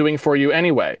function's doing for you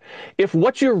anyway. If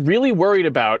what you're really worried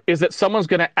about is that someone's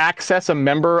going to access a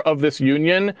member of this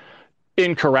union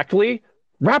incorrectly,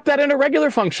 wrap that in a regular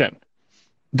function.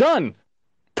 Done.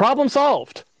 Problem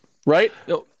solved, right?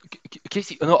 No,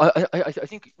 Casey. No, I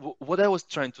think what I was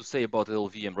trying to say about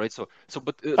LLVM, right?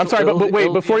 But I'm sorry, but wait.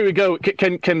 LLVM... Before you go,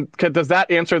 can does that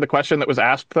answer the question that was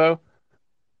asked though?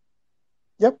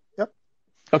 Yep.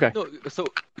 Okay. No, so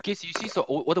Casey, you see, so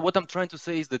what I'm trying to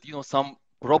say is that some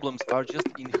problems are just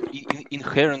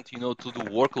inherent, to the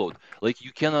workload. Like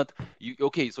you cannot,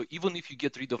 so even if you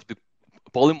get rid of the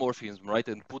polymorphism, right,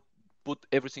 and put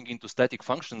everything into static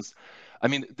functions, I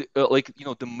mean,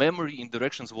 the memory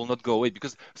indirections will not go away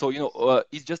because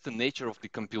it's just the nature of the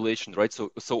compilation, right?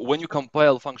 So when you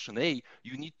compile function A,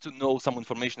 you need to know some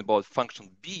information about function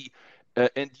B.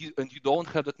 And you don't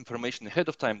have that information ahead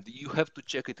of time. You have to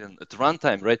check it at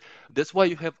runtime, right? That's why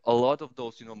you have a lot of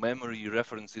those, memory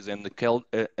references and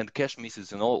and cache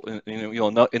misses and all,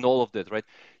 and all of that, right?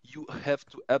 You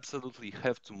absolutely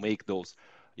have to make those,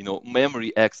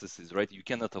 memory accesses, right? You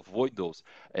cannot avoid those,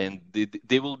 and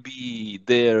they will be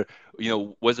there,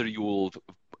 whether you will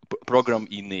program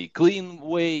in a clean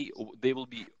way, they will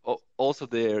be also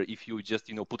there if you just,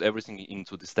 put everything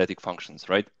into the static functions,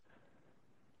 right?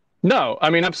 No, I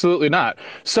mean, absolutely not.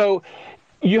 So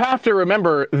you have to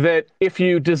remember that if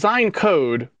you design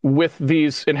code with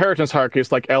these inheritance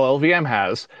hierarchies like LLVM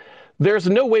has, there's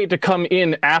no way to come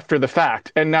in after the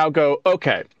fact and now go,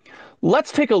 okay,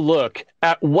 let's take a look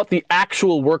at what the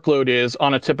actual workload is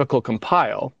on a typical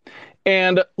compile.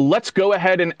 And let's go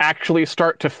ahead and actually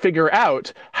start to figure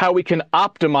out how we can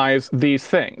optimize these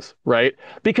things, right?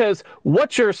 Because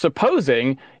what you're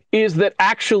supposing is that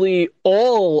actually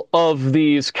all of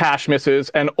these cache misses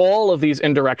and all of these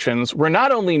indirections were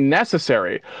not only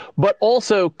necessary, but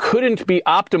also couldn't be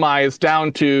optimized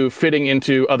down to fitting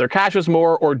into other caches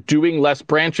more or doing less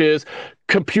branches,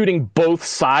 computing both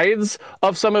sides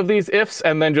of some of these ifs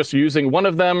and then just using one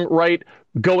of them, right?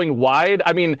 Going wide.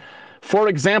 I mean, for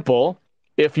example,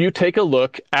 if you take a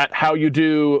look at how you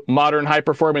do modern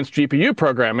high-performance GPU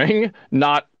programming,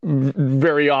 not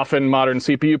very often modern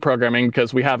CPU programming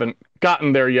because we haven't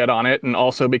gotten there yet on it, and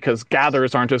also because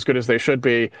gathers aren't as good as they should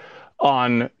be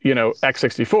on,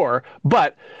 x64.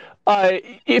 But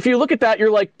if you look at that, you're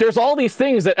like, there's all these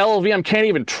things that LLVM can't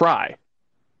even try,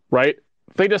 right?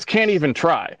 They just can't even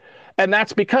try. And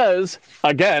that's because,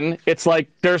 again, it's like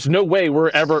there's no way we're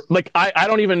ever, like, I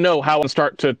don't even know how to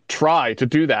start to try to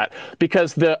do that,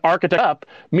 because the architect up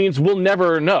means we'll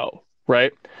never know,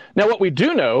 right? Now, what we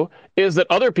do know is that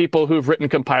other people who've written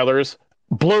compilers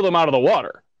blow them out of the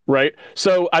water, right?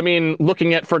 So, I mean,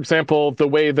 looking at, for example, the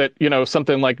way that,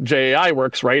 something like JAI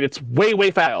works, right? It's way,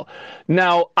 way fast.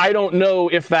 Now, I don't know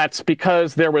if that's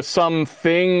because there was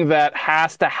something that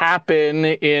has to happen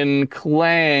in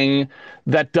Clang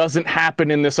that doesn't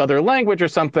happen in this other language or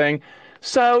something.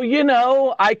 So,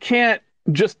 I can't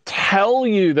just tell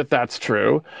you that that's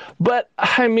true. But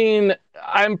I mean,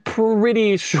 I'm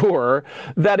pretty sure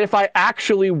that if I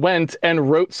actually went and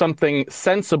wrote something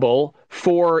sensible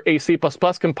for a C++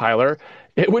 compiler,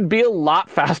 it would be a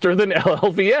lot faster than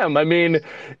LLVM. I mean,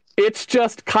 it's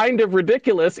just kind of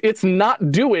ridiculous. It's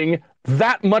not doing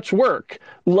that much work.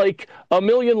 Like, a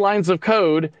million lines of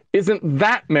code isn't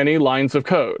that many lines of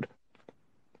code.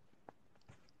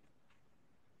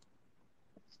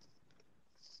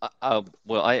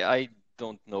 Well, I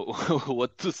don't know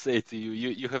what to say to you.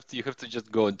 You have to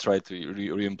just go and try to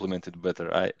re-implement it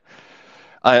better.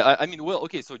 I mean, well,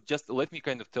 okay, so just let me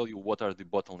kind of tell you what are the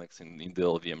bottlenecks in the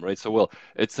LLVM, right? So, well,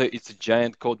 it's a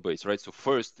giant code base, right? So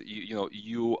first,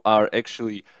 you are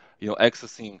actually,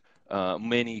 accessing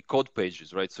many code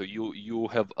pages, right? So you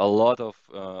have a lot of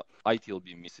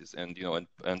ITLB misses, and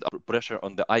and pressure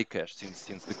on the iCache,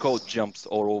 since the code jumps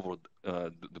all over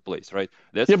the place, right?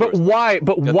 That's Yeah, but first. why?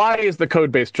 But why is the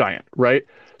code base giant, right?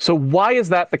 So why is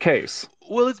that the case?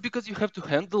 Well, it's because you have to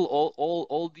handle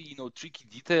all the tricky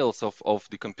details of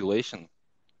the compilation.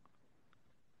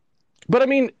 But I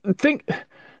mean, think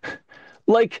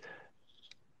like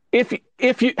if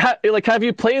you have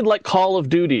you played like Call of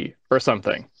Duty or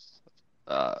something?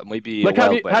 Maybe a Like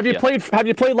while back, have you yeah.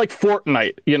 played like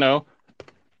Fortnite?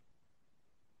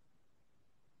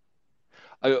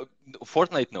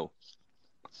 Fortnite, no.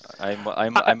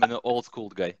 I'm an old school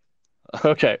guy.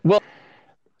 Okay, well,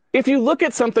 if you look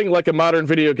at something like a modern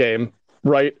video game,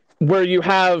 right, where you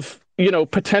have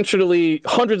potentially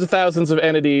hundreds of thousands of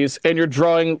entities, and you're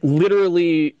drawing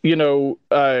literally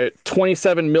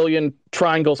 27 million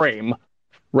triangles frame,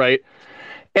 right?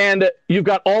 And you've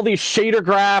got all these shader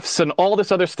graphs and all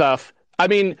this other stuff. I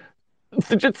mean,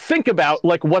 just think about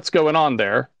like what's going on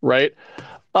there, right?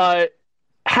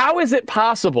 How is it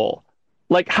possible?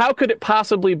 Like, how could it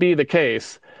possibly be the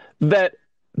case that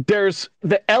there's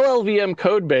the LLVM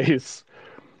code base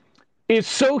is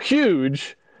so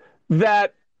huge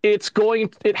that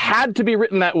it had to be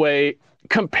written that way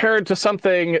compared to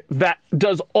something that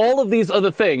does all of these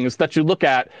other things that you look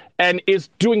at and is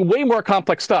doing way more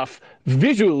complex stuff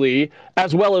visually,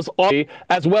 as well as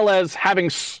having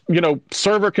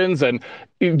serverkins and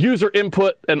user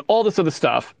input and all this other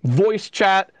stuff, voice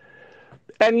chat.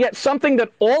 And yet something that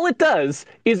all it does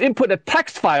is input a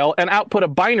text file and output a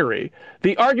binary.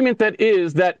 The argument that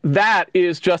is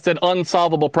just an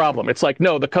unsolvable problem. It's like,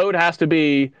 no, the code has to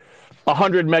be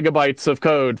 100 megabytes of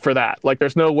code for that. Like,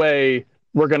 there's no way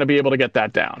we're going to be able to get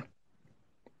that down.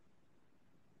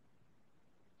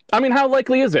 I mean, how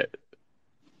likely is it?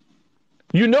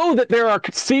 You know that there are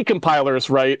C compilers,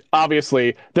 right,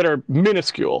 obviously, that are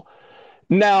minuscule.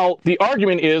 Now, the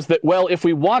argument is that, well, if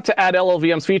we want to add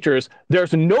LLVM's features,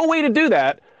 there's no way to do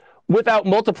that without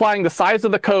multiplying the size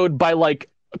of the code by like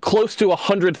close to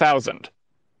 100,000.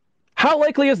 How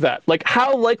likely is that? Like,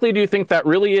 how likely do you think that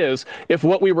really is if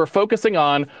what we were focusing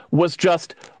on was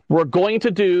just, we're going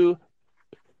to do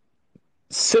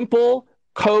simple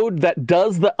code that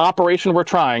does the operation we're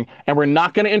trying, and we're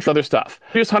not going to introduce other stuff.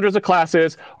 Use hundreds of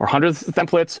classes or hundreds of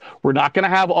templates. We're not going to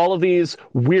have all of these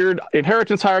weird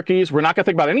inheritance hierarchies. We're not going to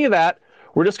think about any of that.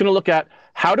 We're just going to look at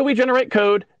how do we generate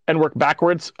code and work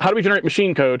backwards. How do we generate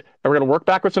machine code? And we're going to work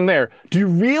backwards from there. Do you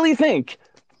really think,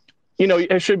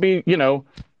 it should be,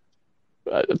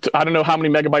 I don't know how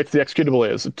many megabytes the executable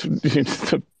is.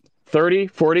 30,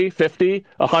 40, 50,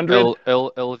 100?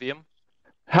 LLVM?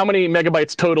 How many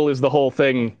megabytes total is the whole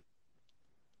thing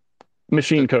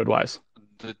machine code-wise?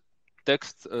 The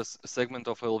text segment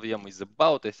of LLVM is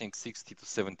about, I think, 60 to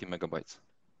 70 megabytes.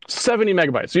 70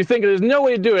 megabytes. You think there's no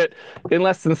way to do it in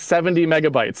less than 70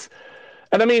 megabytes.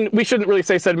 And I mean, we shouldn't really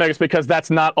say 70 megabytes because that's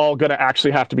not all going to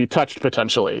actually have to be touched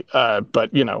potentially.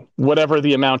 But, whatever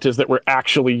the amount is that we're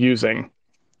actually using.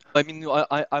 I mean,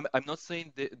 I'm not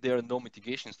saying that there are no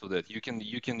mitigations to that. You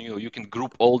can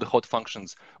group all the hot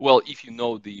functions. Well, if you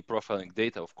know the profiling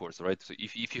data, of course, right? So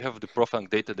if you have the profiling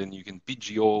data, then you can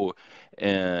PGO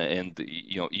and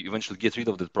eventually get rid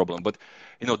of that problem. But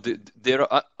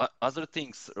there are other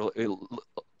things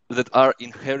that are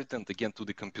inherent again to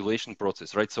the compilation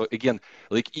process, right? So again,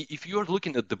 like if you're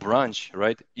looking at the branch,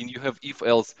 right, and you have if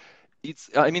else, it's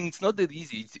not that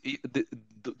easy.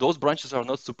 Those branches are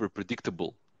not super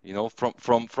predictable,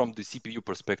 from the CPU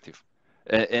perspective.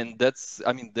 And that's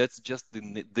just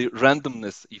the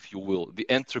randomness, if you will, the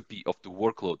entropy of the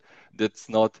workload. That's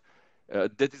not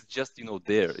that is just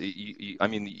there.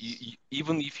 Even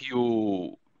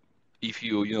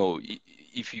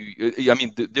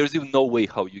there's even no way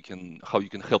how you can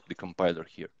help the compiler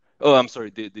here. Oh, I'm sorry,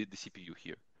 the CPU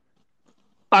here.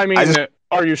 I I mean, just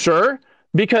are you sure?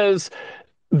 Because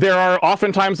there are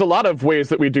oftentimes a lot of ways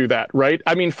that we do that, right?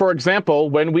 I mean, for example,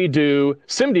 when we do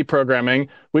SIMD programming,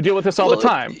 we deal with this all the Well,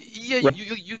 time. yeah, Right?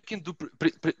 you can do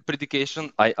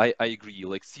predication. I agree.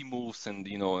 Like C moves and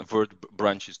invert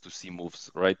branches to C moves,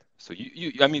 right? So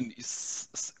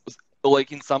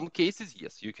like in some cases,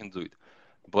 yes, you can do it.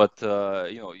 But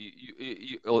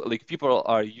like people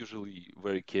are usually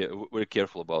very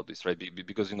careful about this, right?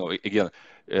 Because again,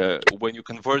 when you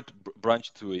convert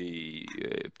branch to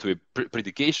a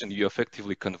predication, you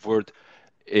effectively convert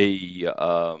a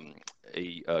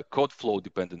code flow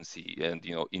dependency and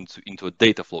into a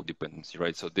data flow dependency,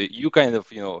 right? So you kind of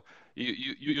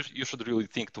you should really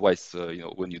think twice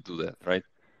when you do that, right?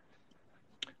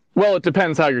 Well, it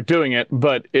depends how you're doing it,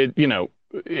 but again,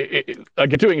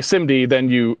 doing SIMD, then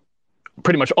you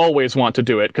pretty much always want to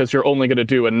do it because you're only going to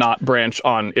do a not branch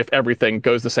on if everything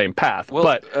goes the same path. Well,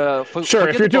 But sure,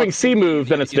 if forget you're about doing C SIMD move,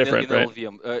 then it's different, in right?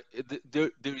 LLVM.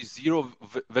 There is zero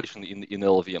variation in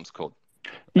LLVM's code.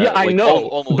 Yeah, I Like know, but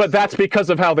almost that's zero. because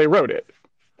of how they wrote it.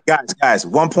 guys,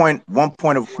 one point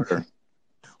of order.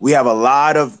 We have a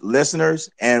lot of listeners,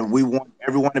 and we want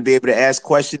everyone to be able to ask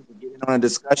questions and get in on a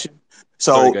discussion.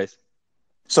 Sorry, So, guys.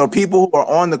 so people who are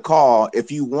on the call,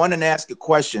 if you want to ask a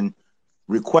question,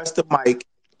 request a mic,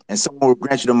 and someone will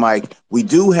grant you the mic. We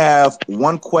do have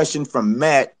one question from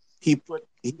Matt. He put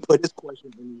his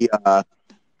question in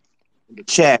the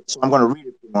chat, so I'm going to read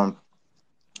it for him.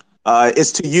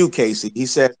 It's to you, Casey. He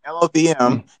says LLVM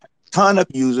has a ton of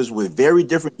users with very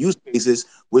different use cases,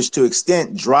 which to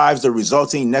extent drives the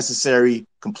resulting necessary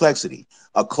complexity.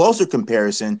 A closer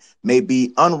comparison may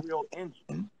be Unreal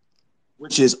Engine,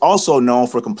 which is also known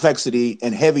for complexity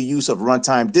and heavy use of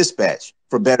runtime dispatch,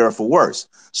 for better or for worse.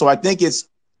 So I think it's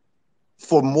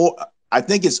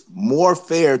more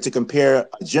fair to compare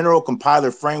a general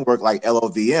compiler framework like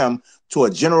LLVM to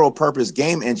a general purpose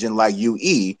game engine like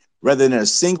UE rather than a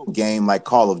single game like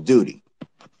Call of Duty.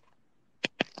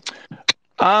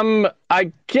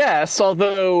 I guess,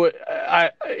 although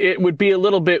it would be a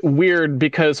little bit weird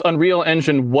because Unreal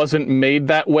Engine wasn't made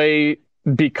that way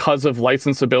because of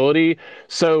licensability.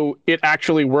 So it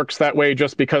actually works that way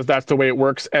just because that's the way it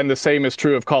works. And the same is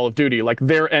true of Call of Duty. Like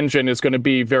their engine is going to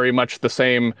be very much the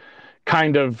same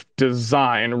kind of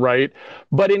design, right?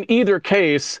 But in either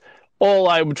case, all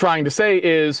I'm trying to say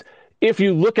is if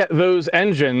you look at those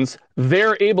engines,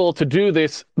 they're able to do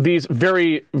these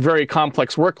very, very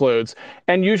complex workloads.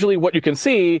 And usually what you can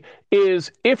see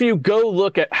is if you go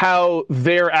look at how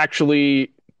they're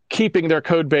actually keeping their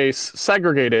code base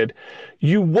segregated,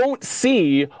 you won't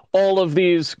see all of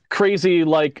these crazy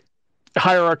like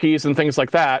hierarchies and things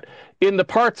like that in the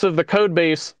parts of the code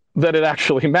base that it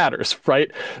actually matters,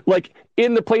 right? Like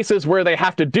in the places where they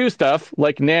have to do stuff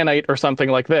like Nanite or something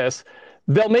like this,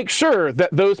 they'll make sure that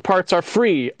those parts are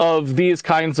free of these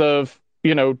kinds of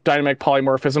dynamic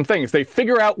polymorphism things. They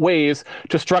figure out ways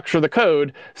to structure the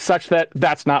code such that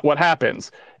that's not what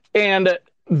happens. And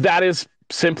that is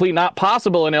simply not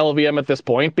possible in LLVM at this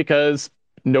point because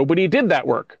nobody did that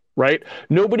work, right?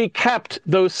 Nobody kept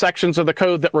those sections of the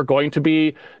code that were going to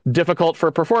be difficult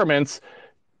for performance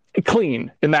clean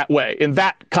in that way, in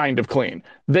that kind of clean.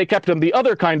 They kept them the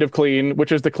other kind of clean,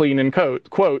 which is the clean in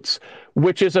quotes,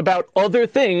 which is about other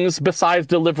things besides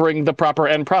delivering the proper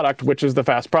end product, which is the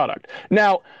fast product.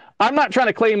 Now, I'm not trying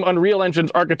to claim Unreal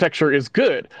Engine's architecture is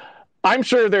good. I'm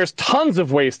sure there's tons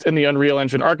of waste in the Unreal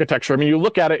Engine architecture. I mean, you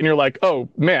look at it and you're like, oh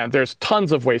man, there's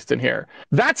tons of waste in here.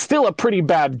 That's still a pretty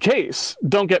bad case,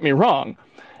 don't get me wrong.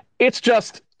 It's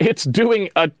doing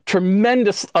a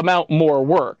tremendous amount more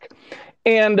work.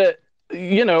 And,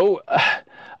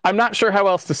 I'm not sure how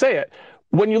else to say it.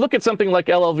 When you look at something like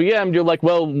LLVM, you're like,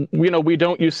 well, we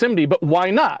don't use SIMD, but why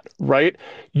not, right?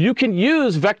 You can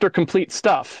use vector complete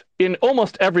stuff in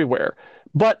almost everywhere.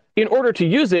 But in order to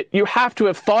use it, you have to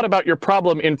have thought about your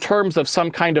problem in terms of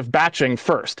some kind of batching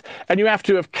first. And you have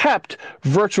to have kept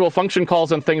virtual function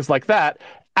calls and things like that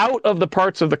out of the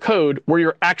parts of the code where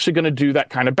you're actually going to do that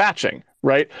kind of batching,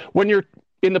 right? When you're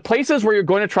in the places where you're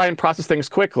going to try and process things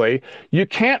quickly, you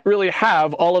can't really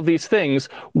have all of these things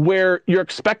where you're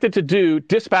expected to do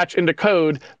dispatch into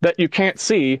code that you can't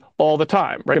see all the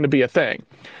time, right? Going to be a thing.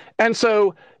 And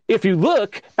so if you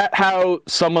look at how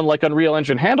someone like Unreal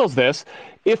Engine handles this,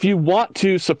 if you want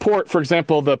to support, for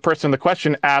example, the person in the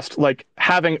question asked, like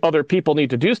having other people need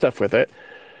to do stuff with it,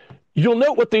 you'll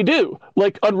note what they do.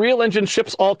 Like Unreal Engine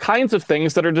ships all kinds of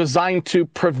things that are designed to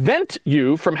prevent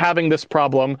you from having this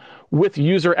problem with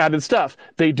user added stuff.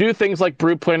 They do things like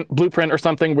Blueprint or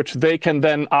something, which they can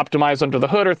then optimize under the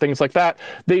hood or things like that.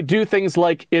 They do things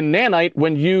like in Nanite,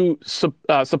 when you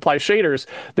supply shaders,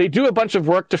 they do a bunch of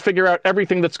work to figure out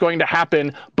everything that's going to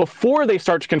happen before they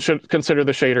start to consider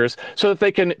the shaders, so that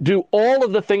they can do all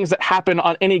of the things that happen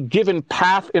on any given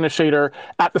path in a shader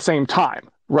at the same time.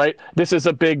 Right? This is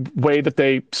a big way that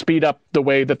they speed up the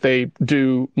way that they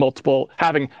do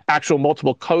having actual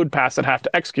multiple code paths that have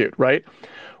to execute, right?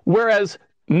 Whereas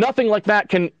nothing like that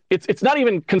it's not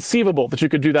even conceivable that you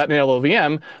could do that in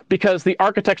LLVM, because the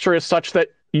architecture is such that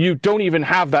you don't even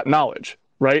have that knowledge,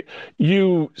 right?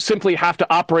 You simply have to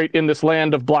operate in this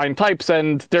land of blind types,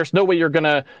 and there's no way you're going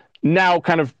to now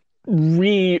kind of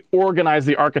reorganize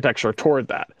the architecture toward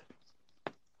that.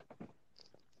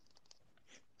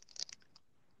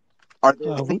 Are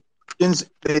there any questions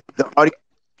in the audience?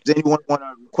 Does anyone want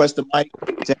to request a mic?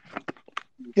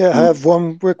 Yeah, I have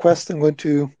one request. I'm going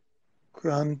to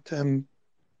grant. Oh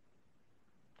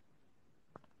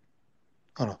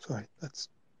no, sorry, that's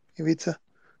Ivica.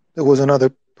 There was another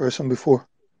person before.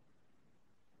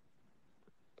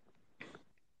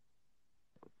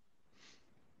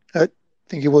 I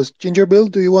think it was Ginger Bill.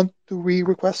 Do you want to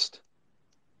re-request?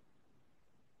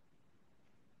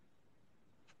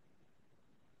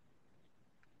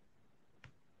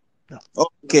 No.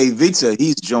 Okay, Vica,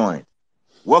 he's joined.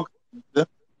 Welcome.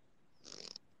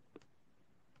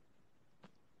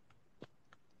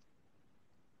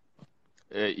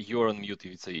 You're on mute,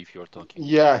 Ivica, if you're talking.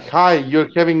 Yeah, hi. You're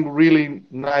having really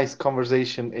nice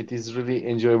conversation. It is really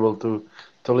enjoyable to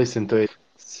listen to it.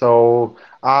 So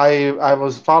I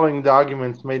was following the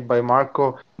arguments made by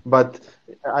Marco, but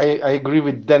I agree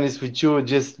with Dennis, with you.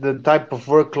 Just the type of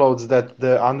workloads that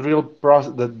the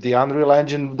Unreal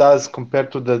Engine does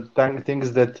compared to the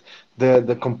things that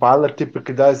the compiler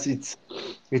typically does.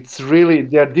 It's really,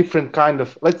 they're different kind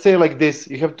of, let's say like this.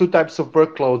 You have two types of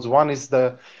workloads. One is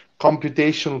the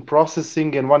computational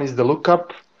processing, and one is the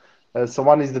lookup. So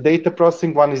one is the data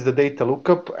processing, one is the data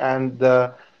lookup, and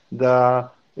the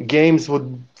games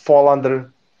would fall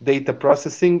under data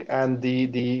processing, and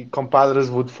the compilers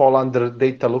would fall under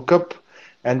data lookup.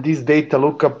 And these data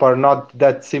lookup are not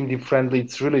that SIMD friendly.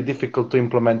 It's really difficult to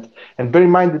implement. And bear in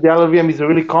mind that the LLVM is a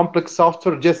really complex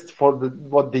software just for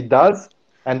what it does.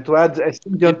 And to add a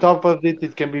SIMD on top of it,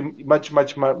 it can be much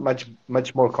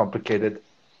more complicated.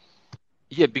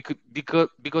 Yeah, because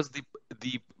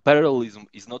the parallelism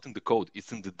is not in the code;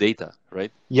 it's in the data, right?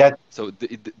 Yeah. So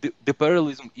the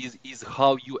parallelism is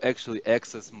how you actually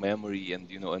access memory and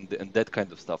and that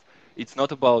kind of stuff. It's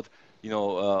not about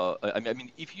I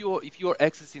mean if you're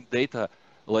accessing data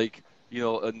like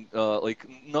like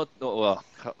not no,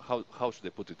 how should I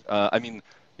put it? I mean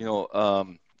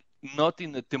not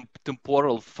in a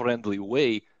temporal friendly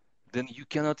way, then you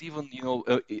cannot even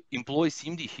employ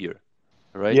SIMD here.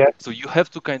 Right? Yeah. So you have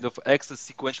to kind of access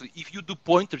sequentially. If you do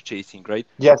pointer chasing, right?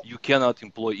 Yes. You cannot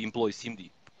employ SIMD.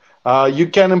 You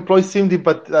can employ SIMD,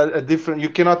 but a different. You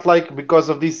cannot because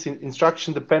of this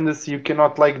instruction dependency. You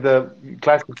cannot the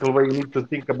classical way. You need to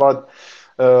think about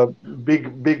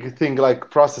big thing like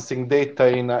processing data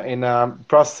in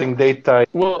processing data.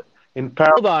 Well, in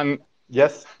parallel. Hold on.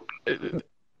 Yes.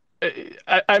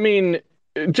 I mean,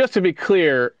 just to be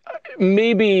clear,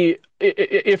 maybe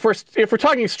if we're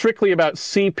talking strictly about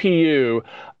CPU,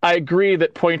 I agree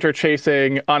that pointer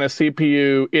chasing on a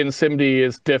CPU in SIMD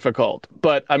is difficult.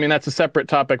 But I mean, that's a separate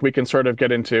topic we can sort of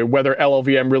get into, whether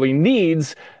LLVM really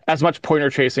needs as much pointer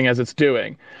chasing as it's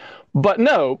doing. But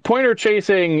no, pointer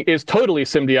chasing is totally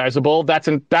SIMDizable.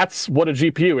 That's what a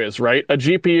GPU is, right? A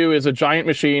GPU is a giant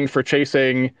machine for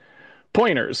chasing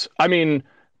pointers. I mean,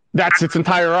 that's its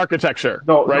entire architecture,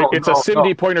 right? It's a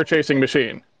SIMD pointer chasing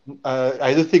machine.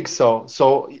 I do think so.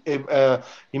 So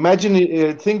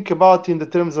imagine, think about in the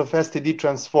terms of STD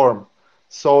transform.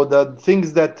 So the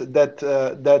things that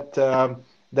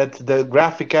the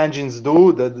graphic engines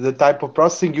do, the type of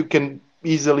processing, you can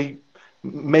easily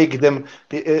make them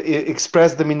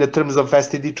express them in the terms of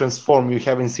std transform you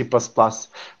have in C++.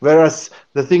 Whereas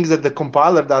the things that the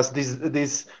compiler does,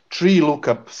 this tree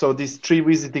lookup, so this tree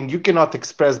visiting, you cannot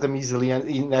express them easily in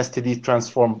std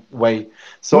transform way.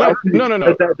 So No, actually, no.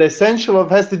 the essential of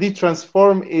std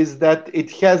transform is that it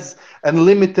has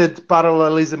unlimited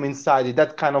parallelism inside it,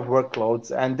 that kind of workloads,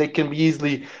 and they can be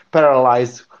easily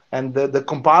parallelized. And the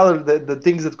compiler, the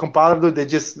things that compiler do, they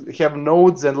just have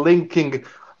nodes and linking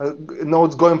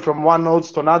nodes going from one node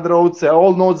to another nodes.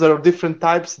 All nodes are of different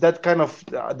types. That kind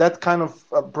of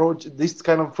approach, this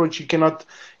kind of approach, you cannot.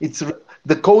 It's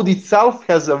the code itself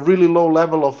has a really low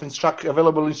level of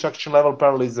available instruction level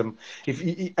parallelism. If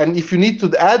you need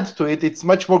to add to it, it's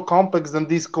much more complex than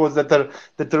these codes that are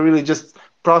really just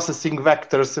processing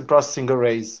vectors and processing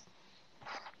arrays.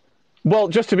 Well,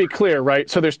 just to be clear, right?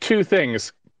 So there's two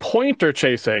things. Pointer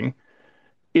chasing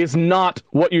is not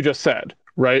what you just said,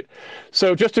 right?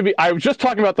 So I was just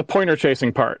talking about the pointer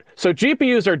chasing part. So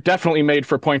GPUs are definitely made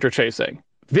for pointer chasing.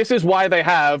 This is why they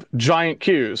have giant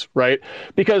queues, right?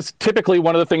 Because typically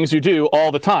one of the things you do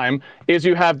all the time is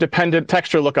you have dependent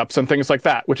texture lookups and things like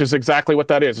that, which is exactly what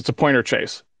that is. It's a pointer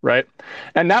chase, right?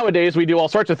 And nowadays we do all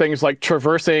sorts of things like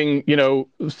traversing,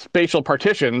 spatial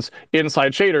partitions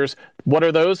inside shaders. What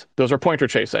are those? Those are pointer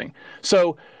chasing.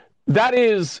 So that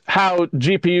is how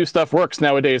GPU stuff works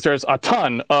nowadays. There's a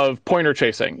ton of pointer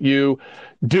chasing. You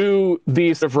do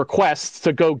these sort of requests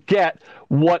to go get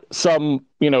what some,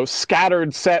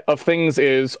 scattered set of things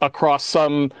is across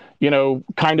some,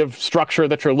 kind of structure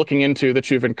that you're looking into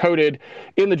that you've encoded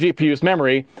in the GPU's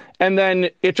memory. And then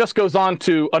it just goes on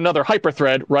to another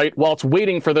hyperthread, right, while it's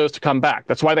waiting for those to come back.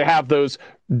 That's why they have those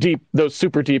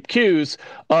super deep queues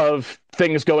of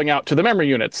things going out to the memory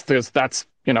units.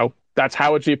 That's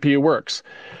how a GPU works.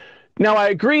 Now, I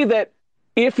agree that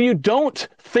if you don't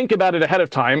think about it ahead of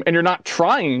time and you're not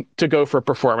trying to go for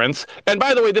performance, and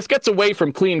by the way, this gets away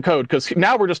from clean code because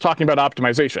now we're just talking about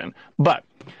optimization. But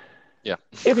Yeah.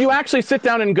 if you actually sit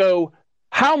down and go,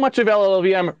 how much of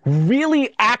LLVM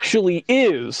really actually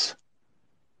is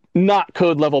not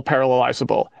code level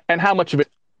parallelizable, and how much of it?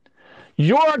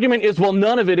 Your argument is, well,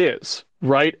 none of it is,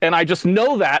 right? And I just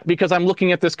know that because I'm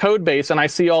looking at this code base and I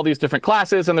see all these different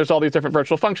classes and there's all these different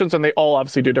virtual functions and they all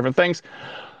obviously do different things.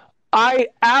 I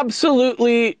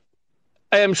absolutely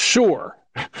am sure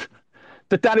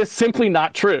that is simply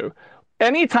not true.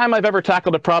 Anytime I've ever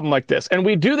tackled a problem like this, and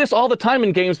we do this all the time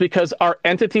in games because our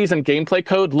entities and gameplay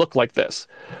code look like this.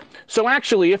 So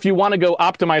actually, if you want to go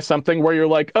optimize something where you're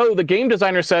like, oh, the game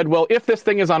designer said, well, if this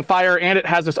thing is on fire and it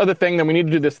has this other thing, then we need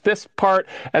to do this part.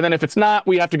 And then if it's not,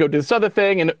 we have to go do this other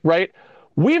thing. And right,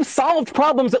 we've solved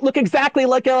problems that look exactly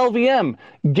like LLVM.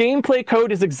 Gameplay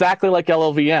code is exactly like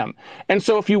LLVM. And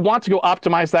so if you want to go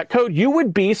optimize that code, you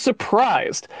would be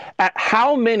surprised at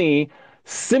how many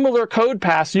similar code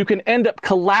paths you can end up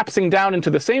collapsing down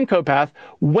into the same code path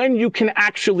when you can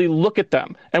actually look at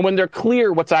them and when they're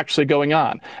clear what's actually going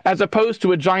on, as opposed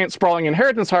to a giant sprawling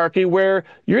inheritance hierarchy where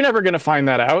you're never going to find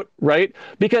that out, right?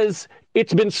 Because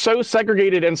it's been so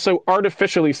segregated and so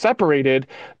artificially separated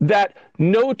that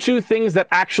no two things that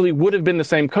actually would have been the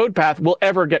same code path will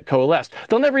ever get coalesced.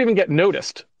 They'll never even get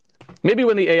noticed. Maybe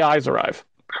when the AIs arrive.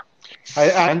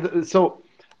 And so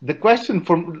the question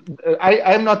from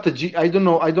I'm not I don't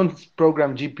know, I don't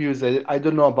program GPUs. I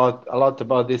don't know a lot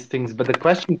about these things. But the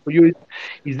question for you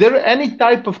is there any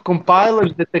type of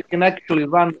compilers that they can actually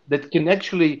run, that can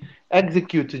actually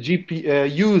execute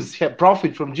GPUs,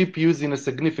 profit from GPUs in a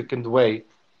significant way?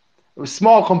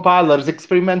 Small compilers,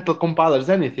 experimental compilers,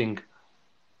 anything.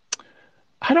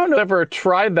 I don't know if I've ever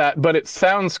tried that, but it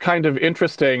sounds kind of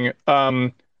interesting.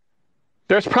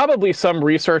 There's probably some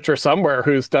researcher somewhere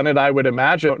who's done it, I would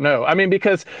imagine. I don't know. I mean,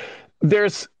 because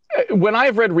when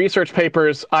I've read research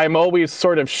papers, I'm always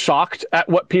sort of shocked at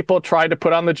what people try to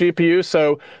put on the GPU.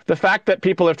 So the fact that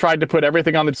people have tried to put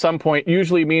everything on at some point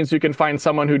usually means you can find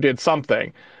someone who did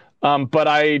something. But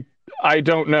I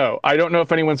don't know. I don't know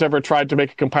if anyone's ever tried to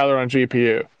make a compiler on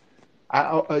GPU.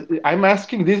 I'm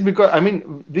asking this because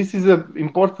this is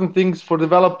important things for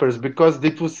developers, because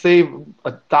it will save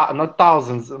not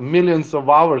thousands, millions of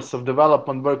hours of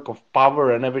development work, of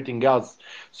power and everything else.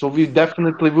 So we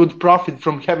definitely would profit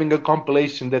from having a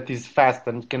compilation that is fast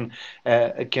and can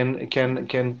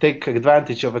take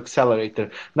advantage of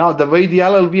accelerator. Now, the way the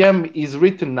LLVM is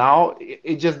written now,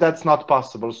 that's not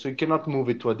possible. So you cannot move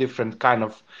it to a different kind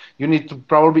of. You need to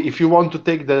probably, if you want to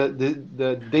take the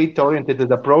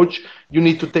data-oriented approach, you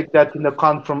need to take that in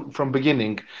account from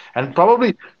beginning. And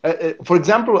probably, for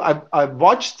example, I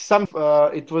watched some.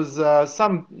 It was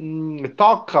some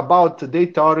talk about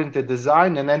data-oriented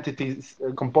design and entity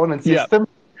component system.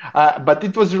 but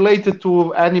it was related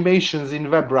to animations in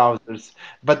web browsers.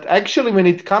 But actually, when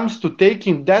it comes to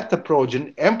taking that approach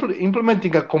and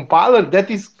implementing a compiler, that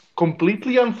is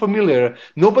completely unfamiliar.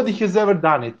 Nobody has ever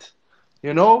done it,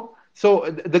 you know? So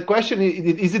the question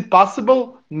is it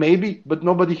possible? Maybe, but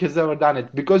nobody has ever done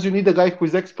it because you need a guy who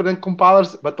is expert in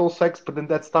compilers, but also expert in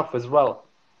that stuff as well.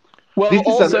 Well,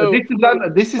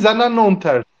 This is an unknown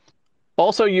territory.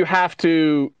 Also, you have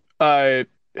to.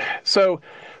 So,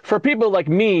 for people like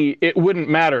me, it wouldn't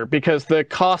matter because the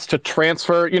cost to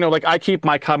transfer, like I keep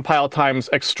my compile times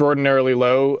extraordinarily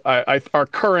low. Our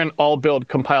current all build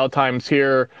compile times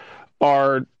here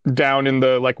are down in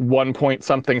the like 1 point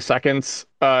something seconds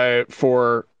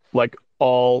for like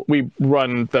all. We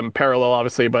run them parallel,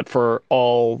 obviously, but for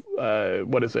all,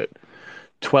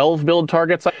 12 build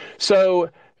targets. So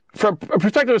from a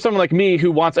perspective of someone like me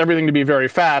who wants everything to be very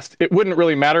fast, it wouldn't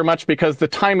really matter much because the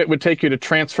time it would take you to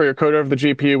transfer your code over the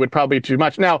GPU would probably be too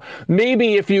much. Now,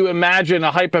 maybe if you imagine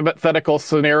a hypothetical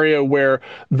scenario where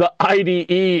the IDE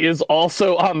is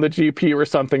also on the GPU or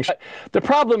something, the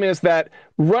problem is that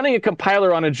running a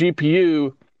compiler on a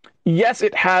GPU, yes,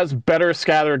 it has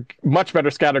much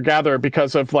better scatter gather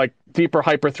because of like deeper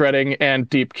hyperthreading and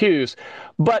deep queues,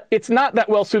 but it's not that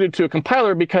well suited to a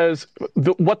compiler because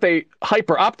what they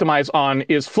hyper optimize on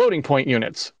is floating point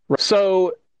units.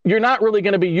 So you're not really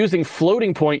going to be using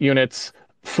floating point units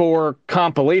for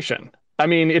compilation. I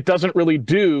mean, it doesn't really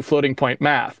do floating point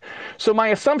math. So my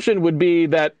assumption would be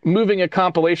that moving a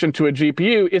compilation to a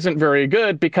GPU isn't very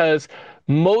good because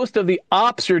most of the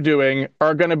ops you're doing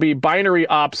are going to be binary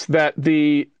ops that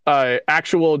the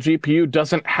actual GPU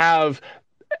doesn't have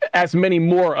as many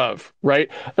more of, right?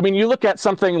 I mean, you look at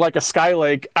something like a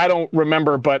Skylake, I don't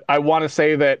remember, but I want to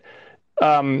say that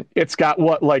it's got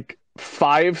like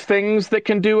 5 things that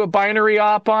can do a binary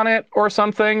op on it or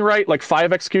something, right? Like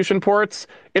 5 execution ports.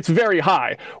 It's very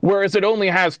high, whereas it only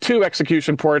has 2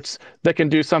 execution ports that can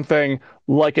do something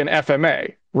like an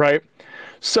FMA, right?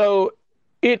 So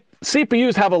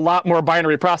CPUs have a lot more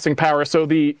binary processing power, so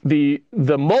the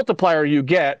multiplier you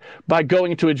get by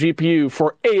going to a GPU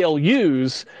for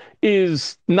ALUs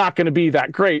is not going to be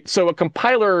that great. So a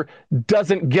compiler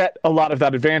doesn't get a lot of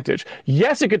that advantage.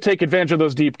 Yes, it could take advantage of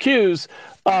those deep queues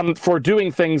for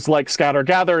doing things like scatter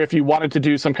gather if you wanted to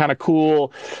do some kind of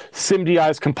cool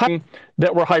SIMDI's compiling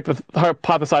that we're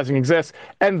hypothesizing exists,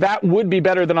 and that would be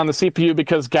better than on the CPU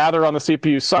because gather on the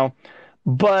CPU.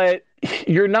 But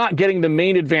you're not getting the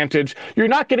main advantage. You're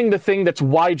not getting the thing that's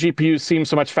why GPUs seem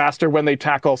so much faster when they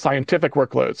tackle scientific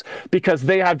workloads, because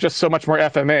they have just so much more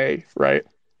FMA, right?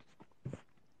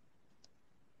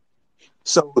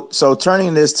 So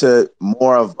turning this to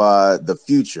more of the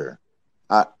future,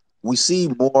 we see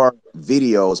more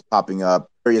videos popping up,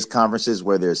 various conferences,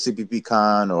 whether it's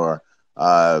CPPCon or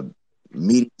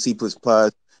Meeting C++.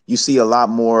 You see a lot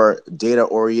more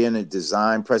data-oriented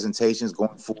design presentations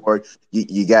going forward.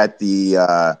 You got the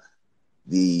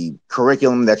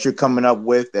curriculum that you're coming up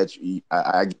with that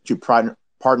I get you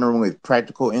partnering with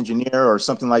Practical Engineer or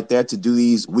something like that to do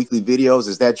these weekly videos.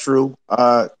 Is that true,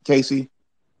 Casey?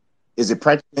 Is it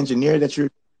Practical Engineer that you're?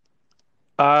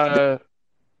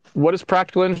 What is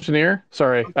Practical Engineer?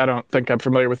 Sorry, I don't think I'm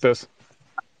familiar with this.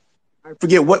 I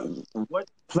forget what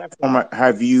platform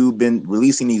have you been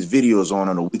releasing these videos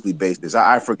on a weekly basis?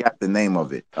 I forgot the name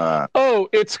of it.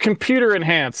 It's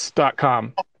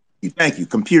computerenhance.com. Thank you,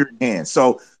 Computer Enhance.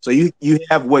 So you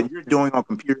have what you're doing on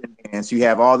Computer Enhance. You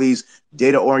have all these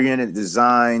data-oriented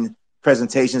design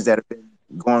presentations that have been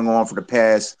going on for the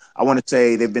past, I want to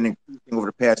say they've been increasing over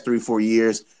the past 3-4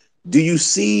 years.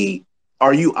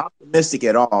 Are you optimistic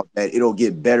at all that it'll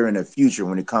get better in the future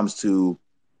when it comes to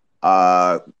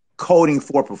coding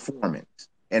for performance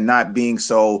and not being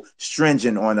so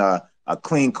stringent on a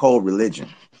clean code religion?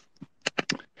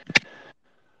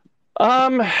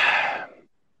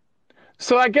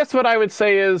 So I guess what I would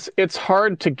say is it's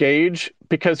hard to gauge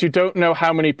because you don't know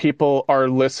how many people are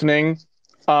listening.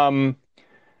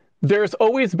 There's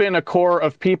always been a core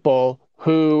of people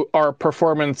who are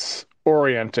performance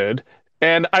oriented.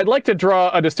 And I'd like to draw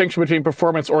a distinction between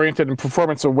performance oriented and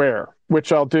performance aware,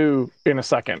 which I'll do in a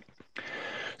second.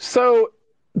 So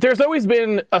there's always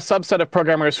been a subset of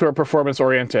programmers who are performance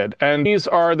oriented. And these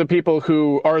are the people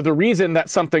who are the reason that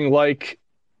something like,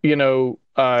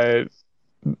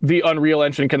 the Unreal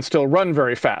Engine can still run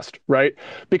very fast, right?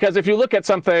 Because if you look at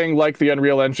something like the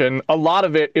Unreal Engine, a lot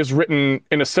of it is written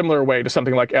in a similar way to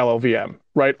something like LLVM,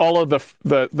 right? All of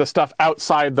the stuff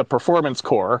outside the performance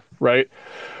core, right?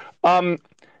 And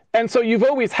so you've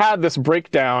always had this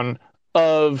breakdown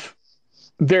of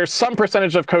there's some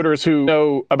percentage of coders who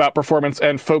know about performance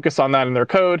and focus on that in their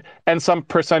code, and some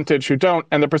percentage who don't,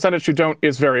 and the percentage who don't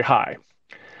is very high.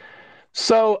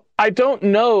 So I don't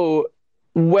know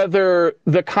whether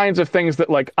the kinds of things that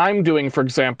like I'm doing, for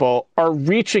example, are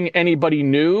reaching anybody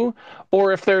new,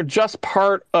 or if they're just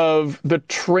part of the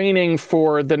training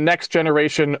for the next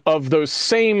generation of those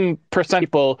same percent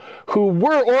people who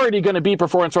were already going to be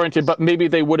performance oriented, but maybe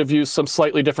they would have used some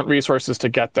slightly different resources to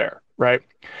get there, right?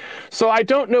 So I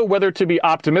don't know whether to be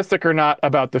optimistic or not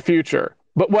about the future.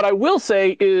 But what I will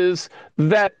say is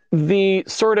that the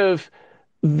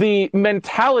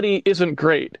mentality isn't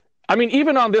great. I mean,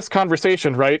 even on this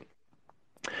conversation, right?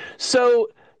 So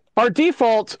our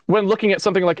default when looking at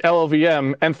something like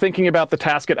LLVM and thinking about the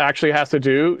task it actually has to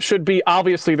do should be,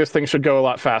 obviously, this thing should go a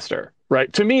lot faster,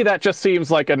 right? To me, that just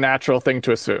seems like a natural thing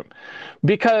to assume.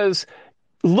 Because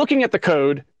looking at the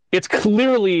code, it's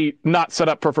clearly not set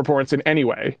up for performance in any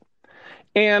way.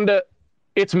 And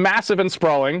it's massive and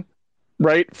sprawling,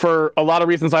 right? For a lot of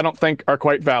reasons I don't think are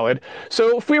quite valid.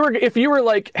 So if you were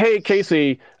like, hey,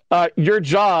 Casey, your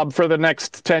job for the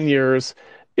next 10 years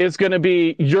is going to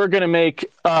be, you're going to make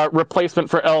a replacement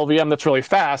for LLVM that's really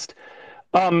fast,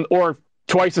 or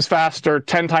twice as fast or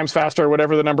 10 times faster, or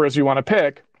whatever the number is you want to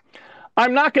pick.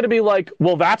 I'm not going to be like,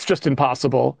 well, that's just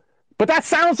impossible. But that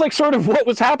sounds like sort of what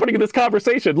was happening in this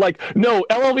conversation. Like, no,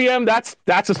 LLVM,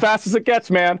 that's as fast as it gets,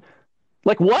 man.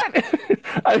 Like, what?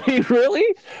 I mean, really?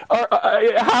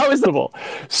 How is it?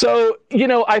 So,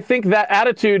 I think that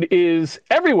attitude is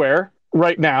everywhere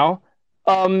right now,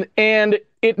 and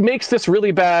it makes this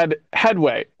really bad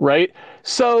headway, right?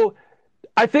 So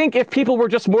I think if people were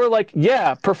just more like,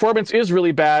 yeah, performance is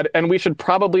really bad, and we should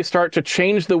probably start to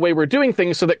change the way we're doing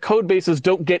things so that code bases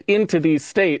don't get into these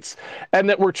states, and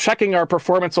that we're checking our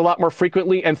performance a lot more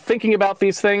frequently and thinking about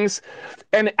these things,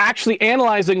 and actually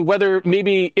analyzing whether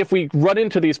maybe if we run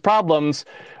into these problems,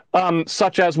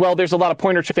 such as, well, there's a lot of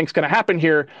pointer things going to happen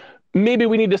here, maybe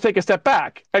we need to take a step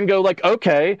back and go like,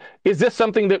 okay, is this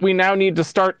something that we now need to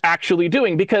start actually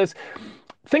doing? Because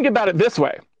think about it this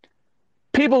way.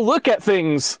 People look at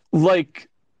things like,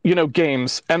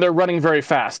 games, and they're running very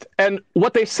fast. And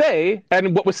what they say,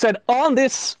 and what was said on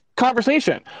this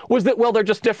conversation, was that, well, they're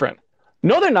just different.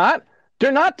 No, they're not.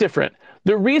 They're not different.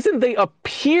 The reason they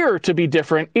appear to be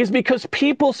different is because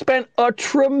people spent a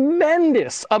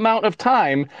tremendous amount of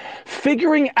time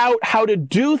figuring out how to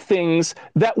do things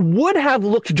that would have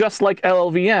looked just like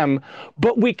LLVM,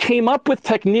 but we came up with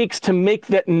techniques to make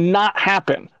that not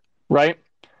happen, right?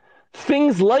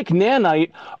 Things like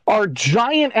Nanite are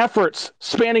giant efforts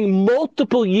spanning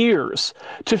multiple years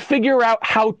to figure out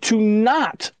how to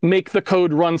not make the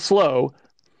code run slow.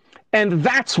 And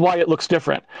that's why it looks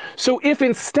different. So if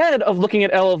instead of looking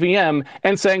at LLVM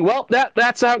and saying, well,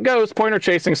 that's how it goes, pointer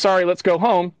chasing, sorry, let's go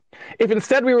home. If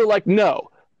instead we were like, no,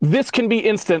 this can be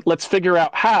instant, let's figure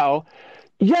out how.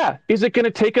 Yeah, is it going to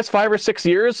take us 5 or 6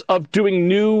 years of doing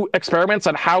new experiments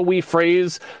on how we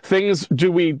phrase things?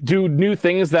 Do we do new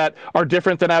things that are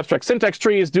different than abstract syntax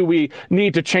trees? Do we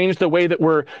need to change the way that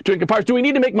we're doing compilers? Do we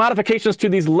need to make modifications to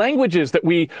these languages that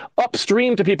we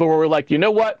upstream to people where we're like, you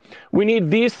know what? We need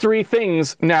these 3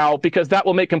 things now because that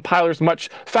will make compilers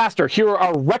much faster. Here are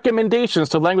our recommendations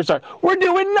to language. We're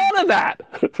doing none of that,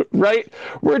 right?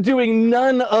 We're doing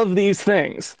none of these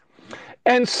things.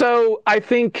 And so I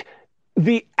think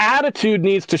the attitude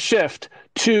needs to shift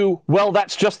to, well,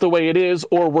 that's just the way it is,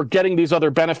 or we're getting these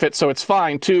other benefits, so it's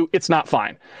fine, to it's not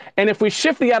fine. And if we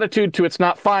shift the attitude to it's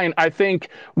not fine, I think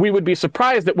we would be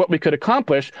surprised at what we could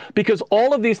accomplish, because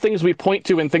all of these things we point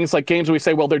to in things like games, we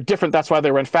say, well, they're different, that's why they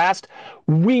run fast.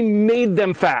 We made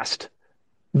them fast.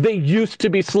 They used to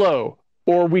be slow,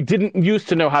 or we didn't used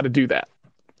to know how to do that.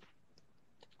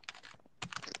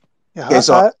 Yeah, okay,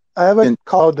 so I haven't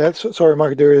called that. So, sorry,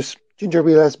 Mark, there is Ginger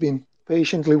Beer has been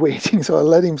patiently waiting, so I'll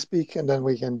let him speak and then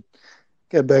we can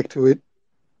get back to it.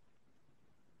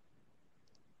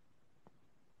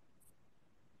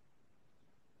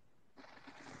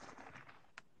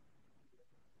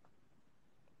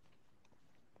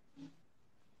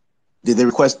 Did they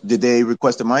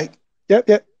request a mic?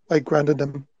 Yep, I granted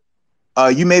them.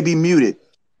 You may be muted.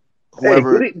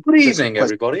 Whoever. Hey, good evening,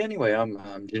 everybody. Anyway,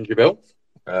 I'm Ginger Bill.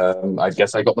 I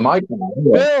guess I got the mic. Bill,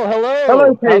 hello.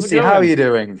 Hello, Casey. How are you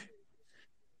doing?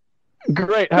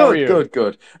 Great. How are you?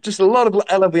 Good. Just a lot of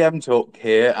LLVM talk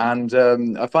here, and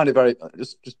I find it very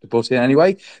just to put in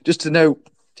anyway. Just to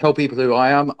tell people who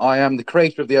I am. I am the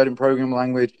creator of the Odin programming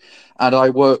language, and I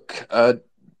work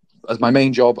as my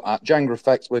main job at Django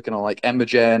Effects, working on like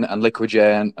Embergen and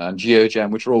Liquidgen and GeoGen,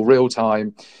 which are all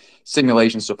real-time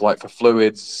simulation stuff like for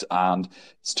fluids and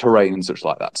terrain and such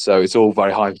like that. So it's all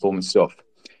very high performance stuff.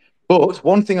 But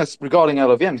one thing that's regarding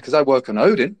LLVMs, because I work on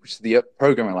Odin, which is the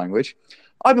programming language,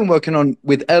 I've been working on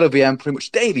with LLVM pretty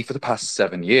much daily for the past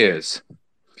 7 years.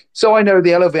 So I know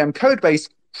the LLVM code base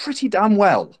pretty damn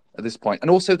well at this point,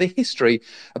 and also the history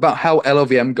about how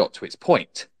LLVM got to its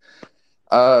point.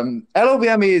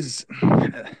 LLVM is,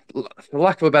 for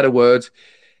lack of a better word,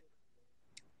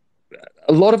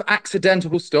 a lot of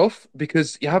accidental stuff,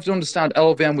 because you have to understand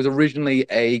LLVM was originally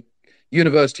a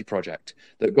university project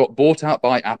that got bought out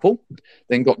by Apple,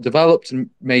 then got developed and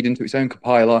made into its own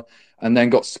compiler, and then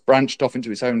got branched off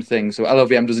into its own thing. So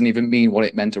LLVM doesn't even mean what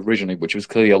it meant originally, which was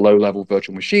clearly a low-level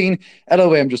virtual machine.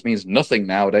 LLVM just means nothing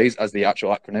nowadays as the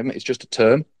actual acronym. It's just a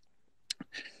term.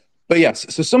 But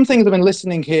yes, so some things I've been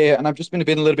listening here, and I've just been a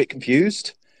little bit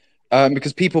confused.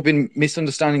 Because people have been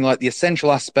misunderstanding like the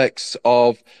essential aspects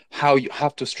of how you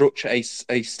have to structure a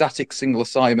static single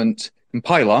assignment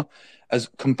compiler as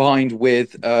combined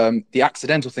with the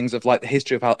accidental things of like the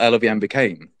history of how LLVM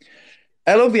became.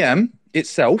 LLVM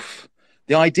itself,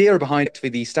 the idea behind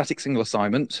the static single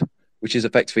assignment, which is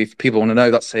effectively, if people want to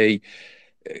know, that's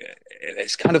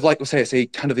it's kind of like, we'll say it's a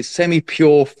kind of a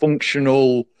semi-pure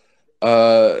functional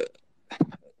high-level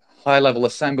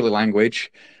assembly language,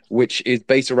 which is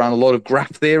based around a lot of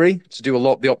graph theory to do a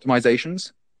lot of the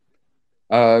optimizations.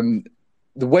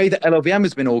 The way that LLVM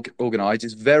has been organized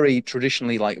is very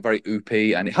traditionally like very OOP,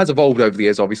 and it has evolved over the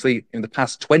years, obviously, in the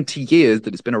past 20 years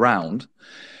that it's been around.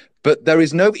 But there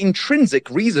is no intrinsic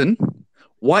reason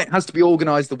why it has to be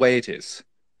organized the way it is.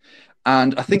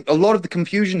 And I think a lot of the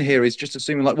confusion here is just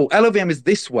assuming like, well, LLVM is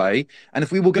this way, and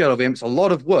if we will get LLVM, it's a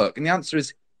lot of work. And the answer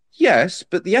is yes,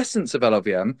 but the essence of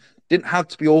LLVM didn't have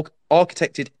to be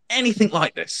architected anything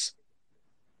like this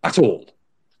at all.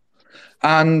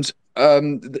 And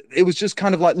it was just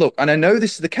kind of like, look, and I know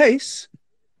this is the case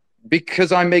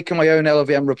because I'm making my own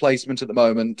LLVM replacement at the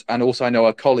moment, and also I know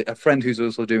a friend who's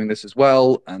also doing this as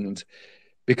well, and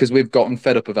because we've gotten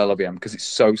fed up of LLVM because it's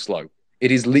so slow.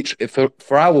 It is literally,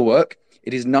 for our work,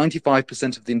 it is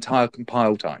 95% of the entire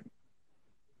compile time.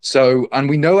 So, and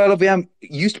we know LLVM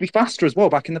used to be faster as well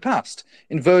back in the past.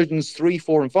 In versions 3,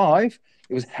 4, and 5,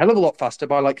 it was a hell of a lot faster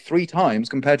by like 3 times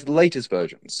compared to the latest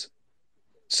versions.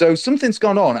 So something's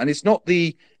gone on, and it's not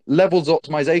the levels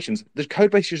optimizations. The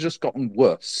code base has just gotten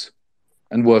worse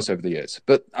and worse over the years.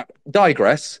 But I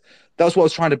digress. That's what I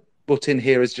was trying to put in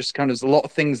here, is just kind of a lot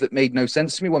of things that made no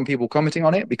sense to me when people were commenting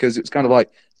on it, because it's kind of like,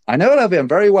 I know LLVM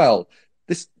very well.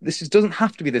 This doesn't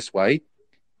have to be this way.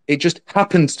 It just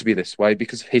happens to be this way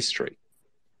because of history.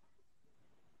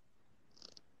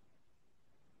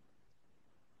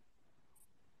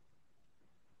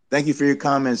 Thank you for your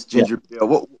comments, Ginger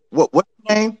Bill. What's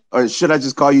your name? Or should I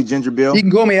just call you Ginger Bill? You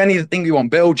can call me anything you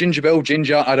want. Bill,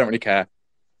 Ginger. I don't really care.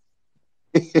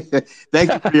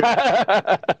 Thank you for your...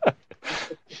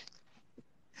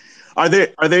 Are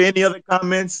there any other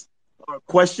comments or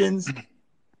questions?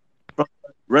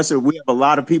 Rest of, we have a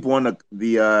lot of people on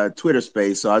the Twitter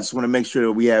space, so I just want to make sure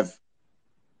that we have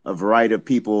a variety of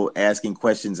people asking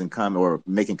questions and comment or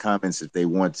making comments if they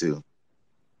want to.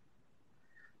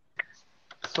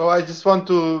 So I just want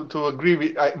to agree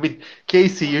with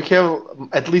Casey. You have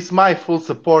at least my full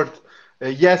support.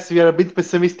 Yes, we are a bit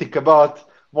pessimistic about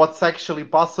what's actually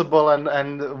possible,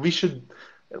 and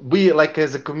we like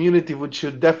as a community, we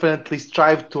should definitely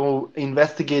strive to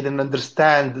investigate and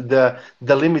understand the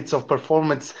limits of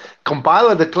performance.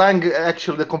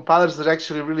 The compilers are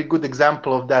actually a really good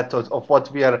example of that, of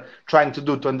what we are trying to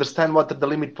do, to understand what are the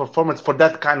limit performance for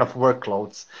that kind of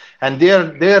workloads. And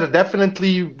they're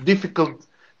definitely difficult.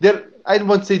 I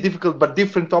won't say difficult, but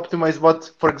different to optimize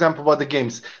for example, what the game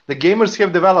developers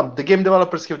have developed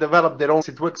their own.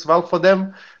 It works well for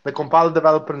them. The compiler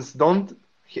developers still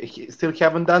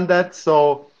haven't done that.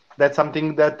 So that's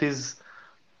something that is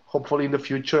hopefully in the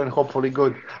future and hopefully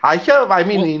good.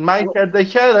 In my head,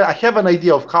 I have an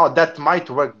idea of how that might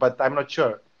work, but I'm not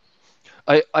sure.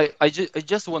 I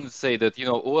just want to say that,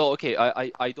 well, okay,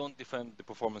 I don't defend the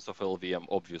performance of LLVM,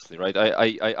 obviously, right?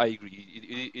 I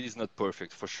agree. It is not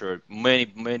perfect for sure. Many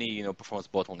performance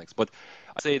bottlenecks, but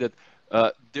I say that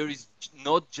there is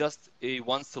not just a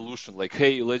one solution, like,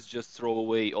 hey, let's just throw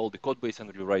away all the code base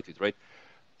and rewrite it, right?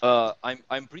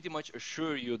 I'm pretty much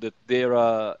assure you that there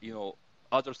are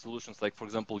other solutions, like, for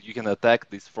example, you can attack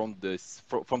this from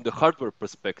the hardware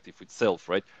perspective itself,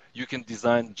 right? You can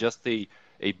design just a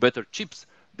better chips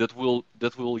that will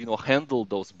handle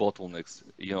those bottlenecks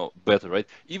better, right?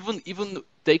 Even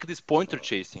take this pointer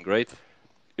chasing, right?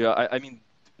 Yeah, I mean,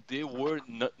 there were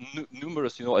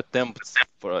numerous attempts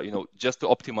for just to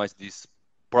optimize this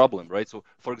problem, right? So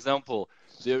for example,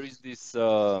 there is this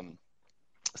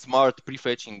smart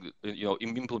prefetching,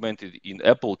 implemented in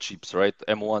Apple chips, right?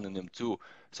 M1 and M2.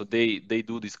 So they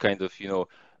do this kind of,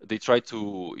 they try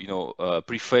to,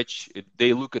 prefetch.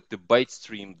 They look at the byte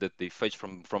stream that they fetch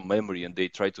from memory, and they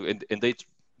try to and they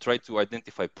try to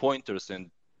identify pointers and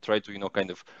try to,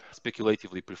 kind of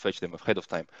speculatively prefetch them ahead of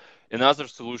time. Another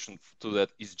solution to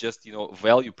that is just,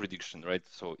 value prediction, right?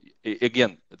 So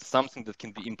again, it's something that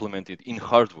can be implemented in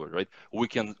hardware, right? We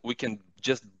can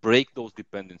just break those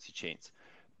dependency chains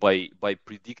by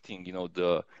predicting,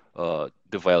 the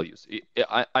values.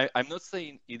 I'm not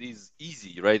saying it is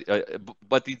easy, right?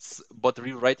 But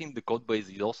rewriting the code base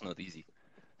is also not easy.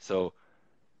 So,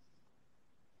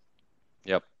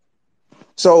 yeah.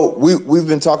 So we've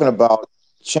been talking about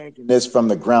changing this from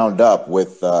the ground up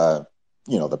with the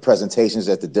presentations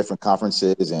at the different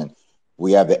conferences, and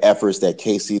we have the efforts that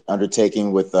Casey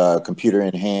undertaking with Computer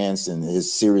Enhanced and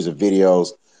his series of videos.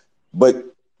 But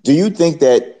do you think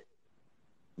that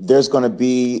there's going to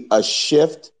be a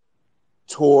shift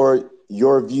toward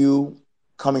your view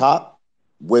coming up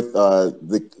with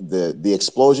the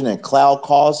explosion in cloud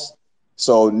costs?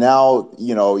 So now,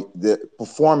 the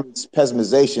performance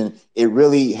pessimization, it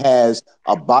really has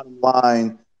a bottom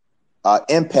line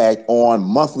impact on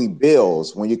monthly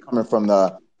bills when you're coming from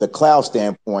the cloud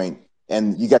standpoint,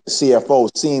 and you got the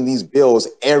CFO seeing these bills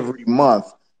every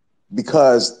month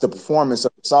because the performance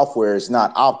of the software is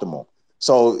not optimal.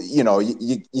 So, you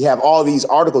have all these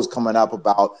articles coming up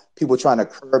about people trying to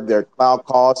curb their cloud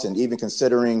costs and even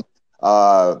considering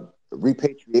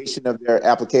repatriation of their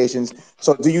applications.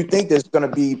 So do you think there's going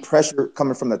to be pressure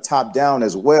coming from the top down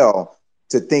as well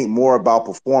to think more about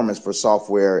performance for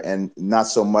software and not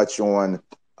so much on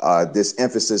this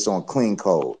emphasis on clean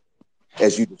code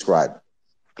as you described?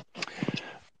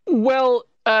 Well,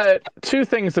 two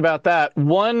things about that.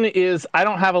 One is I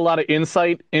don't have a lot of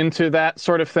insight into that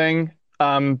sort of thing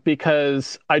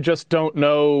because I just don't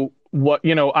know what,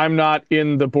 I'm not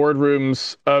in the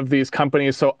boardrooms of these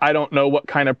companies, so I don't know what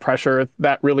kind of pressure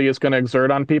that really is going to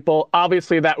exert on people.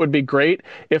 Obviously, that would be great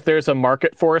if there's a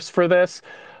market force for this.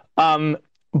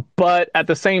 But at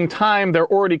the same time, there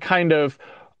already kind of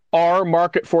are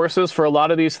market forces for a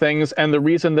lot of these things. And the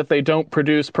reason that they don't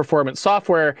produce performance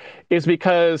software is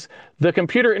because the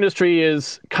computer industry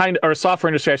or software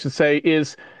industry, I should say,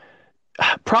 is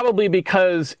probably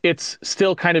because it's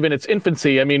still kind of in its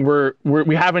infancy. I mean,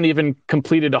 we haven't even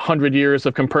completed 100 years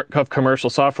of commercial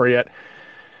software yet.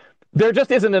 There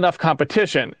just isn't enough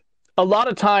competition. A lot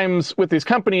of times with these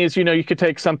companies, you could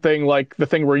take something like the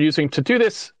thing we're using to do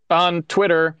this on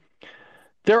Twitter.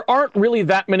 There aren't really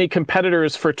that many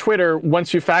competitors for Twitter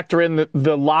once you factor in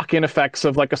the lock-in effects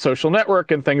of like a social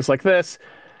network and things like this.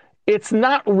 It's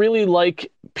not really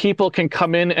like people can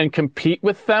come in and compete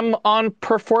with them on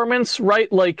performance, right?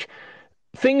 Like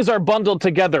things are bundled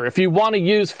together. If you want to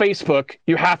use Facebook,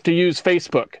 you have to use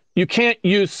Facebook. You can't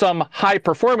use some high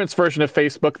performance version of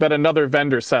Facebook that another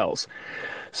vendor sells.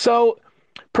 So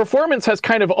performance has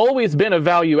kind of always been a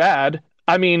value add.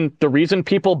 I mean, the reason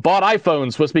people bought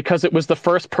iPhones was because it was the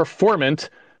first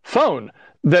performant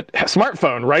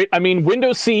smartphone, right? I mean,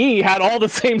 Windows CE had all the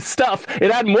same stuff.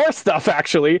 It had more stuff,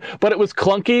 actually, but it was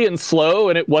clunky and slow,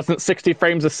 and it wasn't 60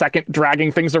 frames a second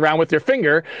dragging things around with your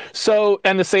finger. So,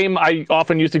 and the same, I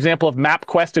often use the example of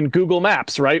MapQuest and Google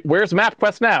Maps, right? Where's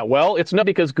MapQuest now? Well, it's not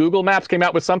because Google Maps came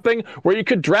out with something where you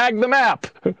could drag the map,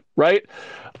 right?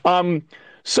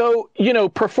 So,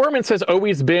 performance has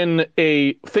always been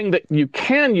a thing that you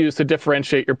can use to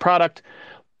differentiate your product.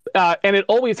 And it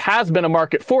always has been a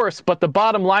market force, but the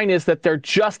bottom line is that there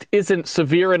just isn't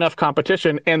severe enough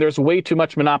competition, and there's way too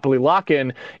much monopoly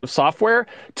lock-in of software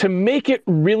to make it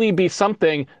really be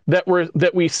something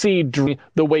that we see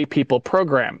the way people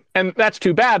program. And that's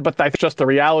too bad, but that's just the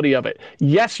reality of it.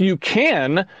 Yes, you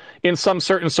can, in some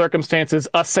certain circumstances,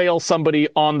 assail somebody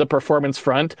on the performance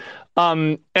front.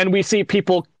 And we see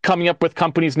people coming up with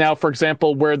companies now, for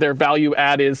example, where their value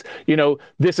add is,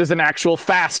 this is an actual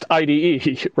fast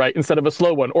IDE, right, instead of a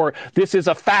slow one. Or this is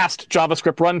a fast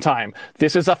JavaScript runtime.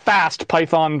 This is a fast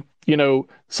Python,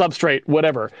 substrate,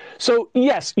 whatever. So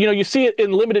yes, you see it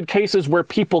in limited cases where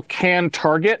people can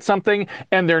target something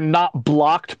and they're not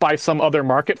blocked by some other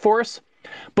market force.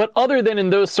 But other than in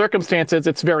those circumstances,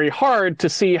 it's very hard to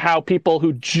see how people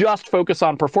who just focus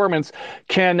on performance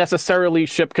can necessarily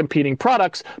ship competing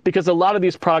products, because a lot of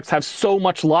these products have so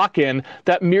much lock-in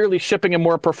that merely shipping a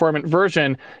more performant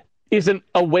version isn't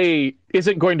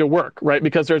going to work, right?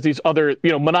 Because there's these other,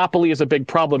 monopoly is a big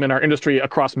problem in our industry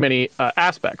across many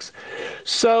aspects.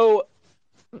 So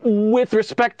with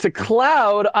respect to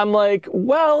cloud, I'm like,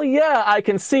 well, yeah, I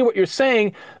can see what you're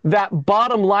saying. That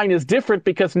bottom line is different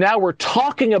because now we're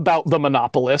talking about the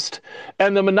monopolist,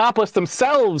 and the monopolist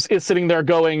themselves is sitting there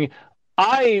going,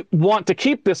 I want to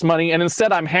keep this money, and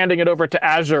instead I'm handing it over to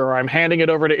Azure or I'm handing it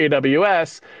over to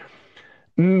AWS.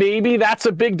 Maybe that's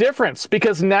a big difference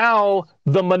because now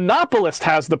the monopolist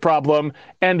has the problem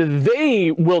and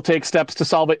they will take steps to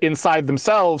solve it inside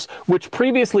themselves, which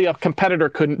previously a competitor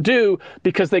couldn't do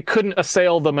because they couldn't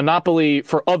assail the monopoly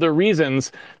for other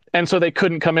reasons. And so they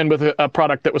couldn't come in with a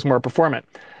product that was more performant.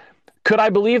 Could I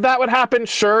believe that would happen?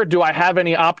 Sure. Do I have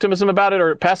any optimism about it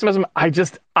or pessimism? I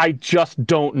just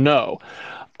don't know.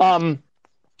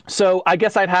 So I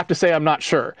guess I'd have to say I'm not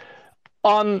sure.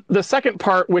 On the second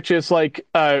part, which is like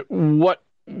what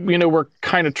we're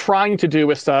kind of trying to do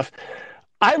with stuff,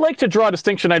 I like to draw a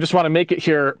distinction. I just want to make it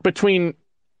here between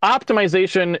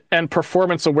optimization and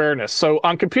performance awareness. So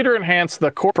on computer enhanced,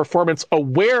 the core performance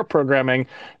aware programming,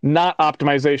 not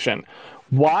optimization.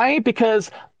 Why? Because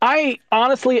I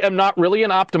honestly am not really an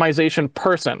optimization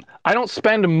person. I don't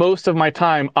spend most of my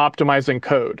time optimizing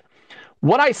code.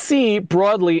 What I see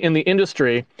broadly in the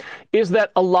industry is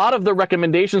that a lot of the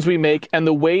recommendations we make and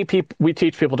the way we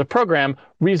teach people to program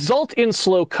result in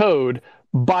slow code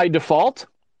by default.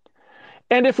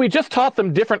 And if we just taught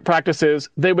them different practices,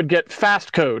 they would get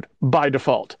fast code by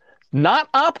default.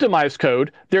 Not optimized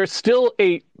code. There's still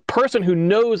a person who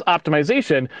knows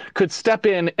optimization could step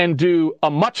in and do a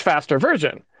much faster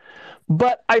version.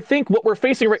 But I think what we're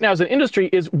facing right now as an industry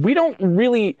is we don't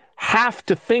really have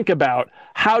to think about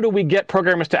how do we get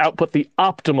programmers to output the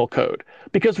optimal code,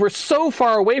 because we're so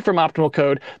far away from optimal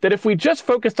code that if we just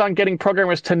focused on getting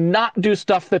programmers to not do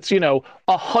stuff that's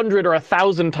 100 or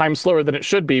 1,000 times slower than it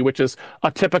should be, which is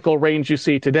a typical range you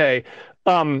see today.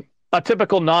 A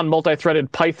typical non-multi-threaded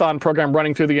Python program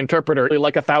running through the interpreter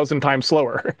like 1,000 times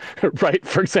slower, right?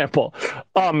 For example,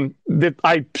 that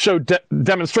I showed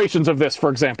demonstrations of this, for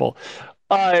example.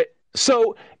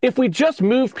 So if we just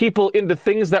move people into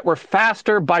things that were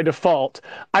faster by default,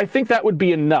 I think that would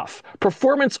be enough.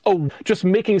 Performance, just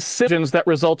making decisions that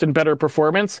result in better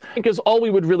performance, I think is all we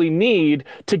would really need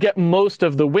to get most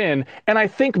of the win. And I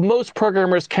think most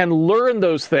programmers can learn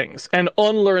those things and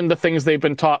unlearn the things they've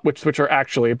been taught, which are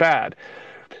actually bad.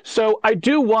 So I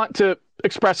do want to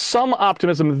express some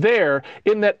optimism there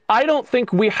in that I don't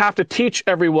think we have to teach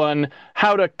everyone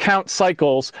how to count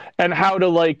cycles and how to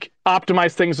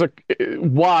optimize things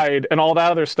wide and all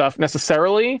that other stuff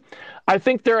necessarily. I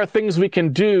think there are things we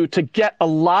can do to get a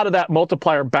lot of that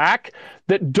multiplier back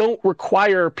that don't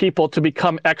require people to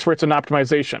become experts in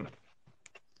optimization.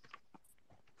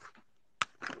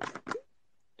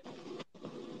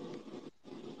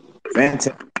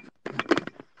 Fantastic.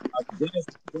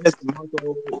 Dennis and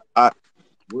Marco,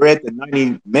 we're at the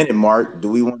 90-minute mark. Do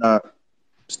we want to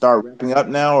start wrapping up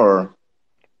now, or?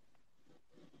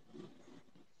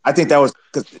 I think that was,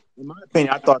 because in my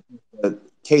opinion, I thought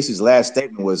Casey's last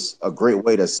statement was a great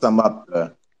way to sum up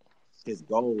his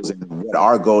goals and what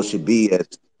our goals should be as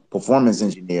performance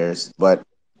engineers. But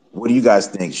what do you guys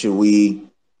think? Do we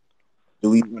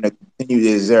want to continue?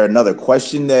 Is there another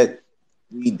question that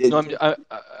we did? No,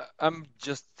 I'm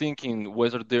just thinking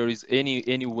whether there is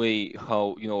any way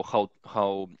how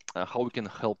we can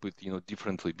help it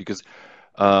differently, because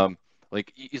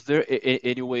is there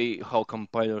any way how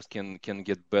compilers can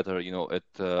get better at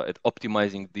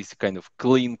optimizing this kind of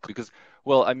clean? Because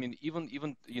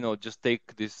even just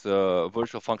take this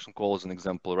virtual function call as an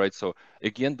example, right? So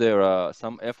again, there are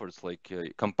some efforts like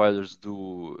compilers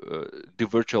do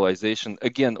devirtualization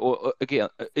again, or again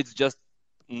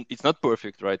it's not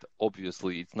perfect, right?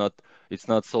 Obviously, it's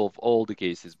not solve all the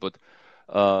cases, but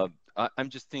I'm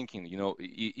just thinking,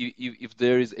 if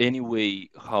there is any way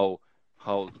how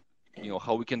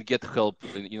we can get help,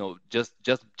 just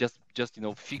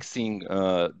fixing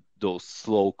those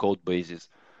slow code bases.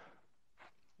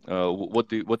 What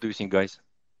do you think, guys?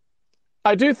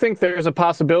 I do think there's a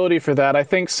possibility for that. I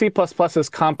think C++'s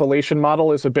compilation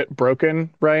model is a bit broken,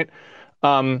 right?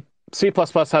 C++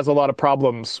 has a lot of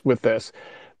problems with this.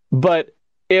 But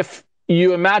if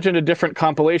you imagine a different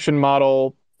compilation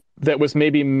model that was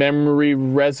maybe memory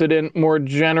resident more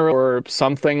general or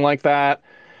something like that,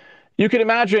 you could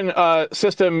imagine a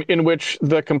system in which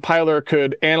the compiler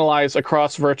could analyze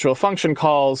across virtual function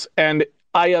calls. And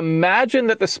I imagine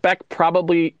that the spec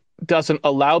probably doesn't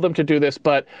allow them to do this,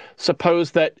 but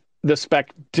suppose that the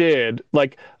spec did.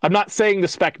 I'm not saying the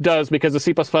spec does, because the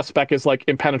C++ spec is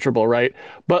impenetrable, right?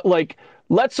 But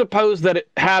let's suppose that it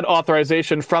had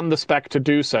authorization from the spec to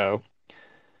do so.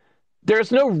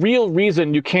 There's no real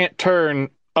reason you can't turn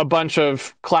a bunch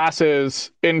of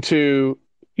classes into,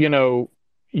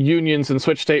 unions and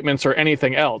switch statements or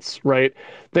anything else, right?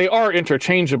 They are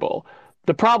interchangeable.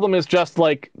 The problem is just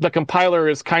like the compiler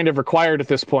is kind of required at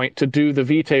this point to do the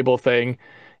vtable thing,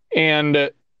 and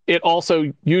it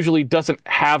also usually doesn't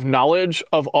have knowledge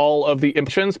of all of the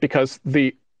implementations because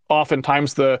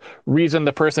oftentimes the reason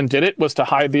the person did it was to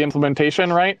hide the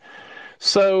implementation, right?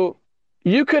 So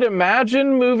you could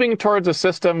imagine moving towards a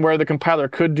system where the compiler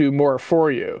could do more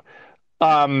for you.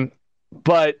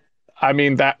 But I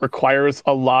mean, that requires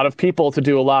a lot of people to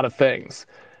do a lot of things.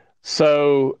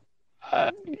 So,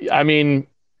 I mean,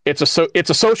 it's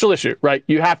a social issue, right?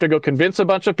 You have to go convince a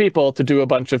bunch of people to do a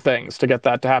bunch of things to get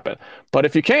that to happen. But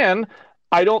if you can,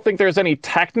 I don't think there's any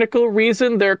technical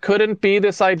reason there couldn't be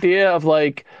this idea of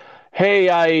like, hey,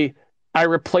 I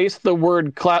replaced the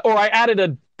word class, or I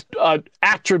added a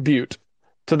attribute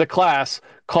to the class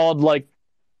called like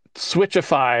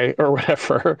switchify or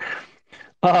whatever,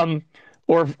 or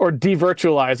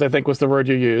devirtualize, I think was the word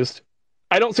you used.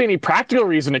 I don't see any practical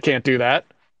reason it can't do that.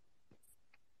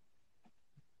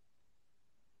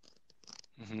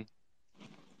 Mm-hmm.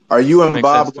 Are you and Makes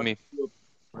Bob? sense to me.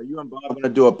 Are you and Bob going to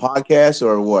do a podcast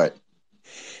or what?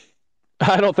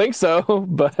 I don't think so,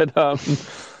 but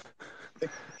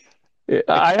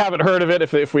I haven't heard of it.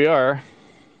 If we are.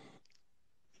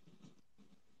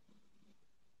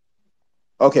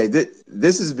 Okay,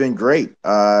 this has been great.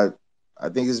 I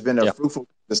think it's been a Yeah. fruitful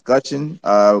discussion.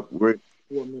 We're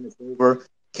 4 minutes over.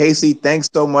 Casey, thanks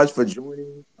so much for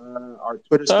joining our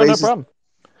Twitter Oh, no Spaces. problem.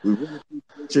 We really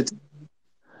appreciate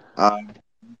your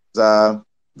time.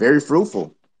 Very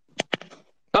fruitful.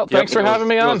 Oh, thanks for having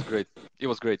me It on. was great. It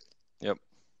was great. Yep.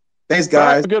 Thanks, All right,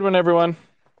 guys. have a good one, everyone.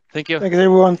 Thank you. Thanks,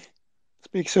 everyone.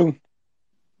 Speak soon.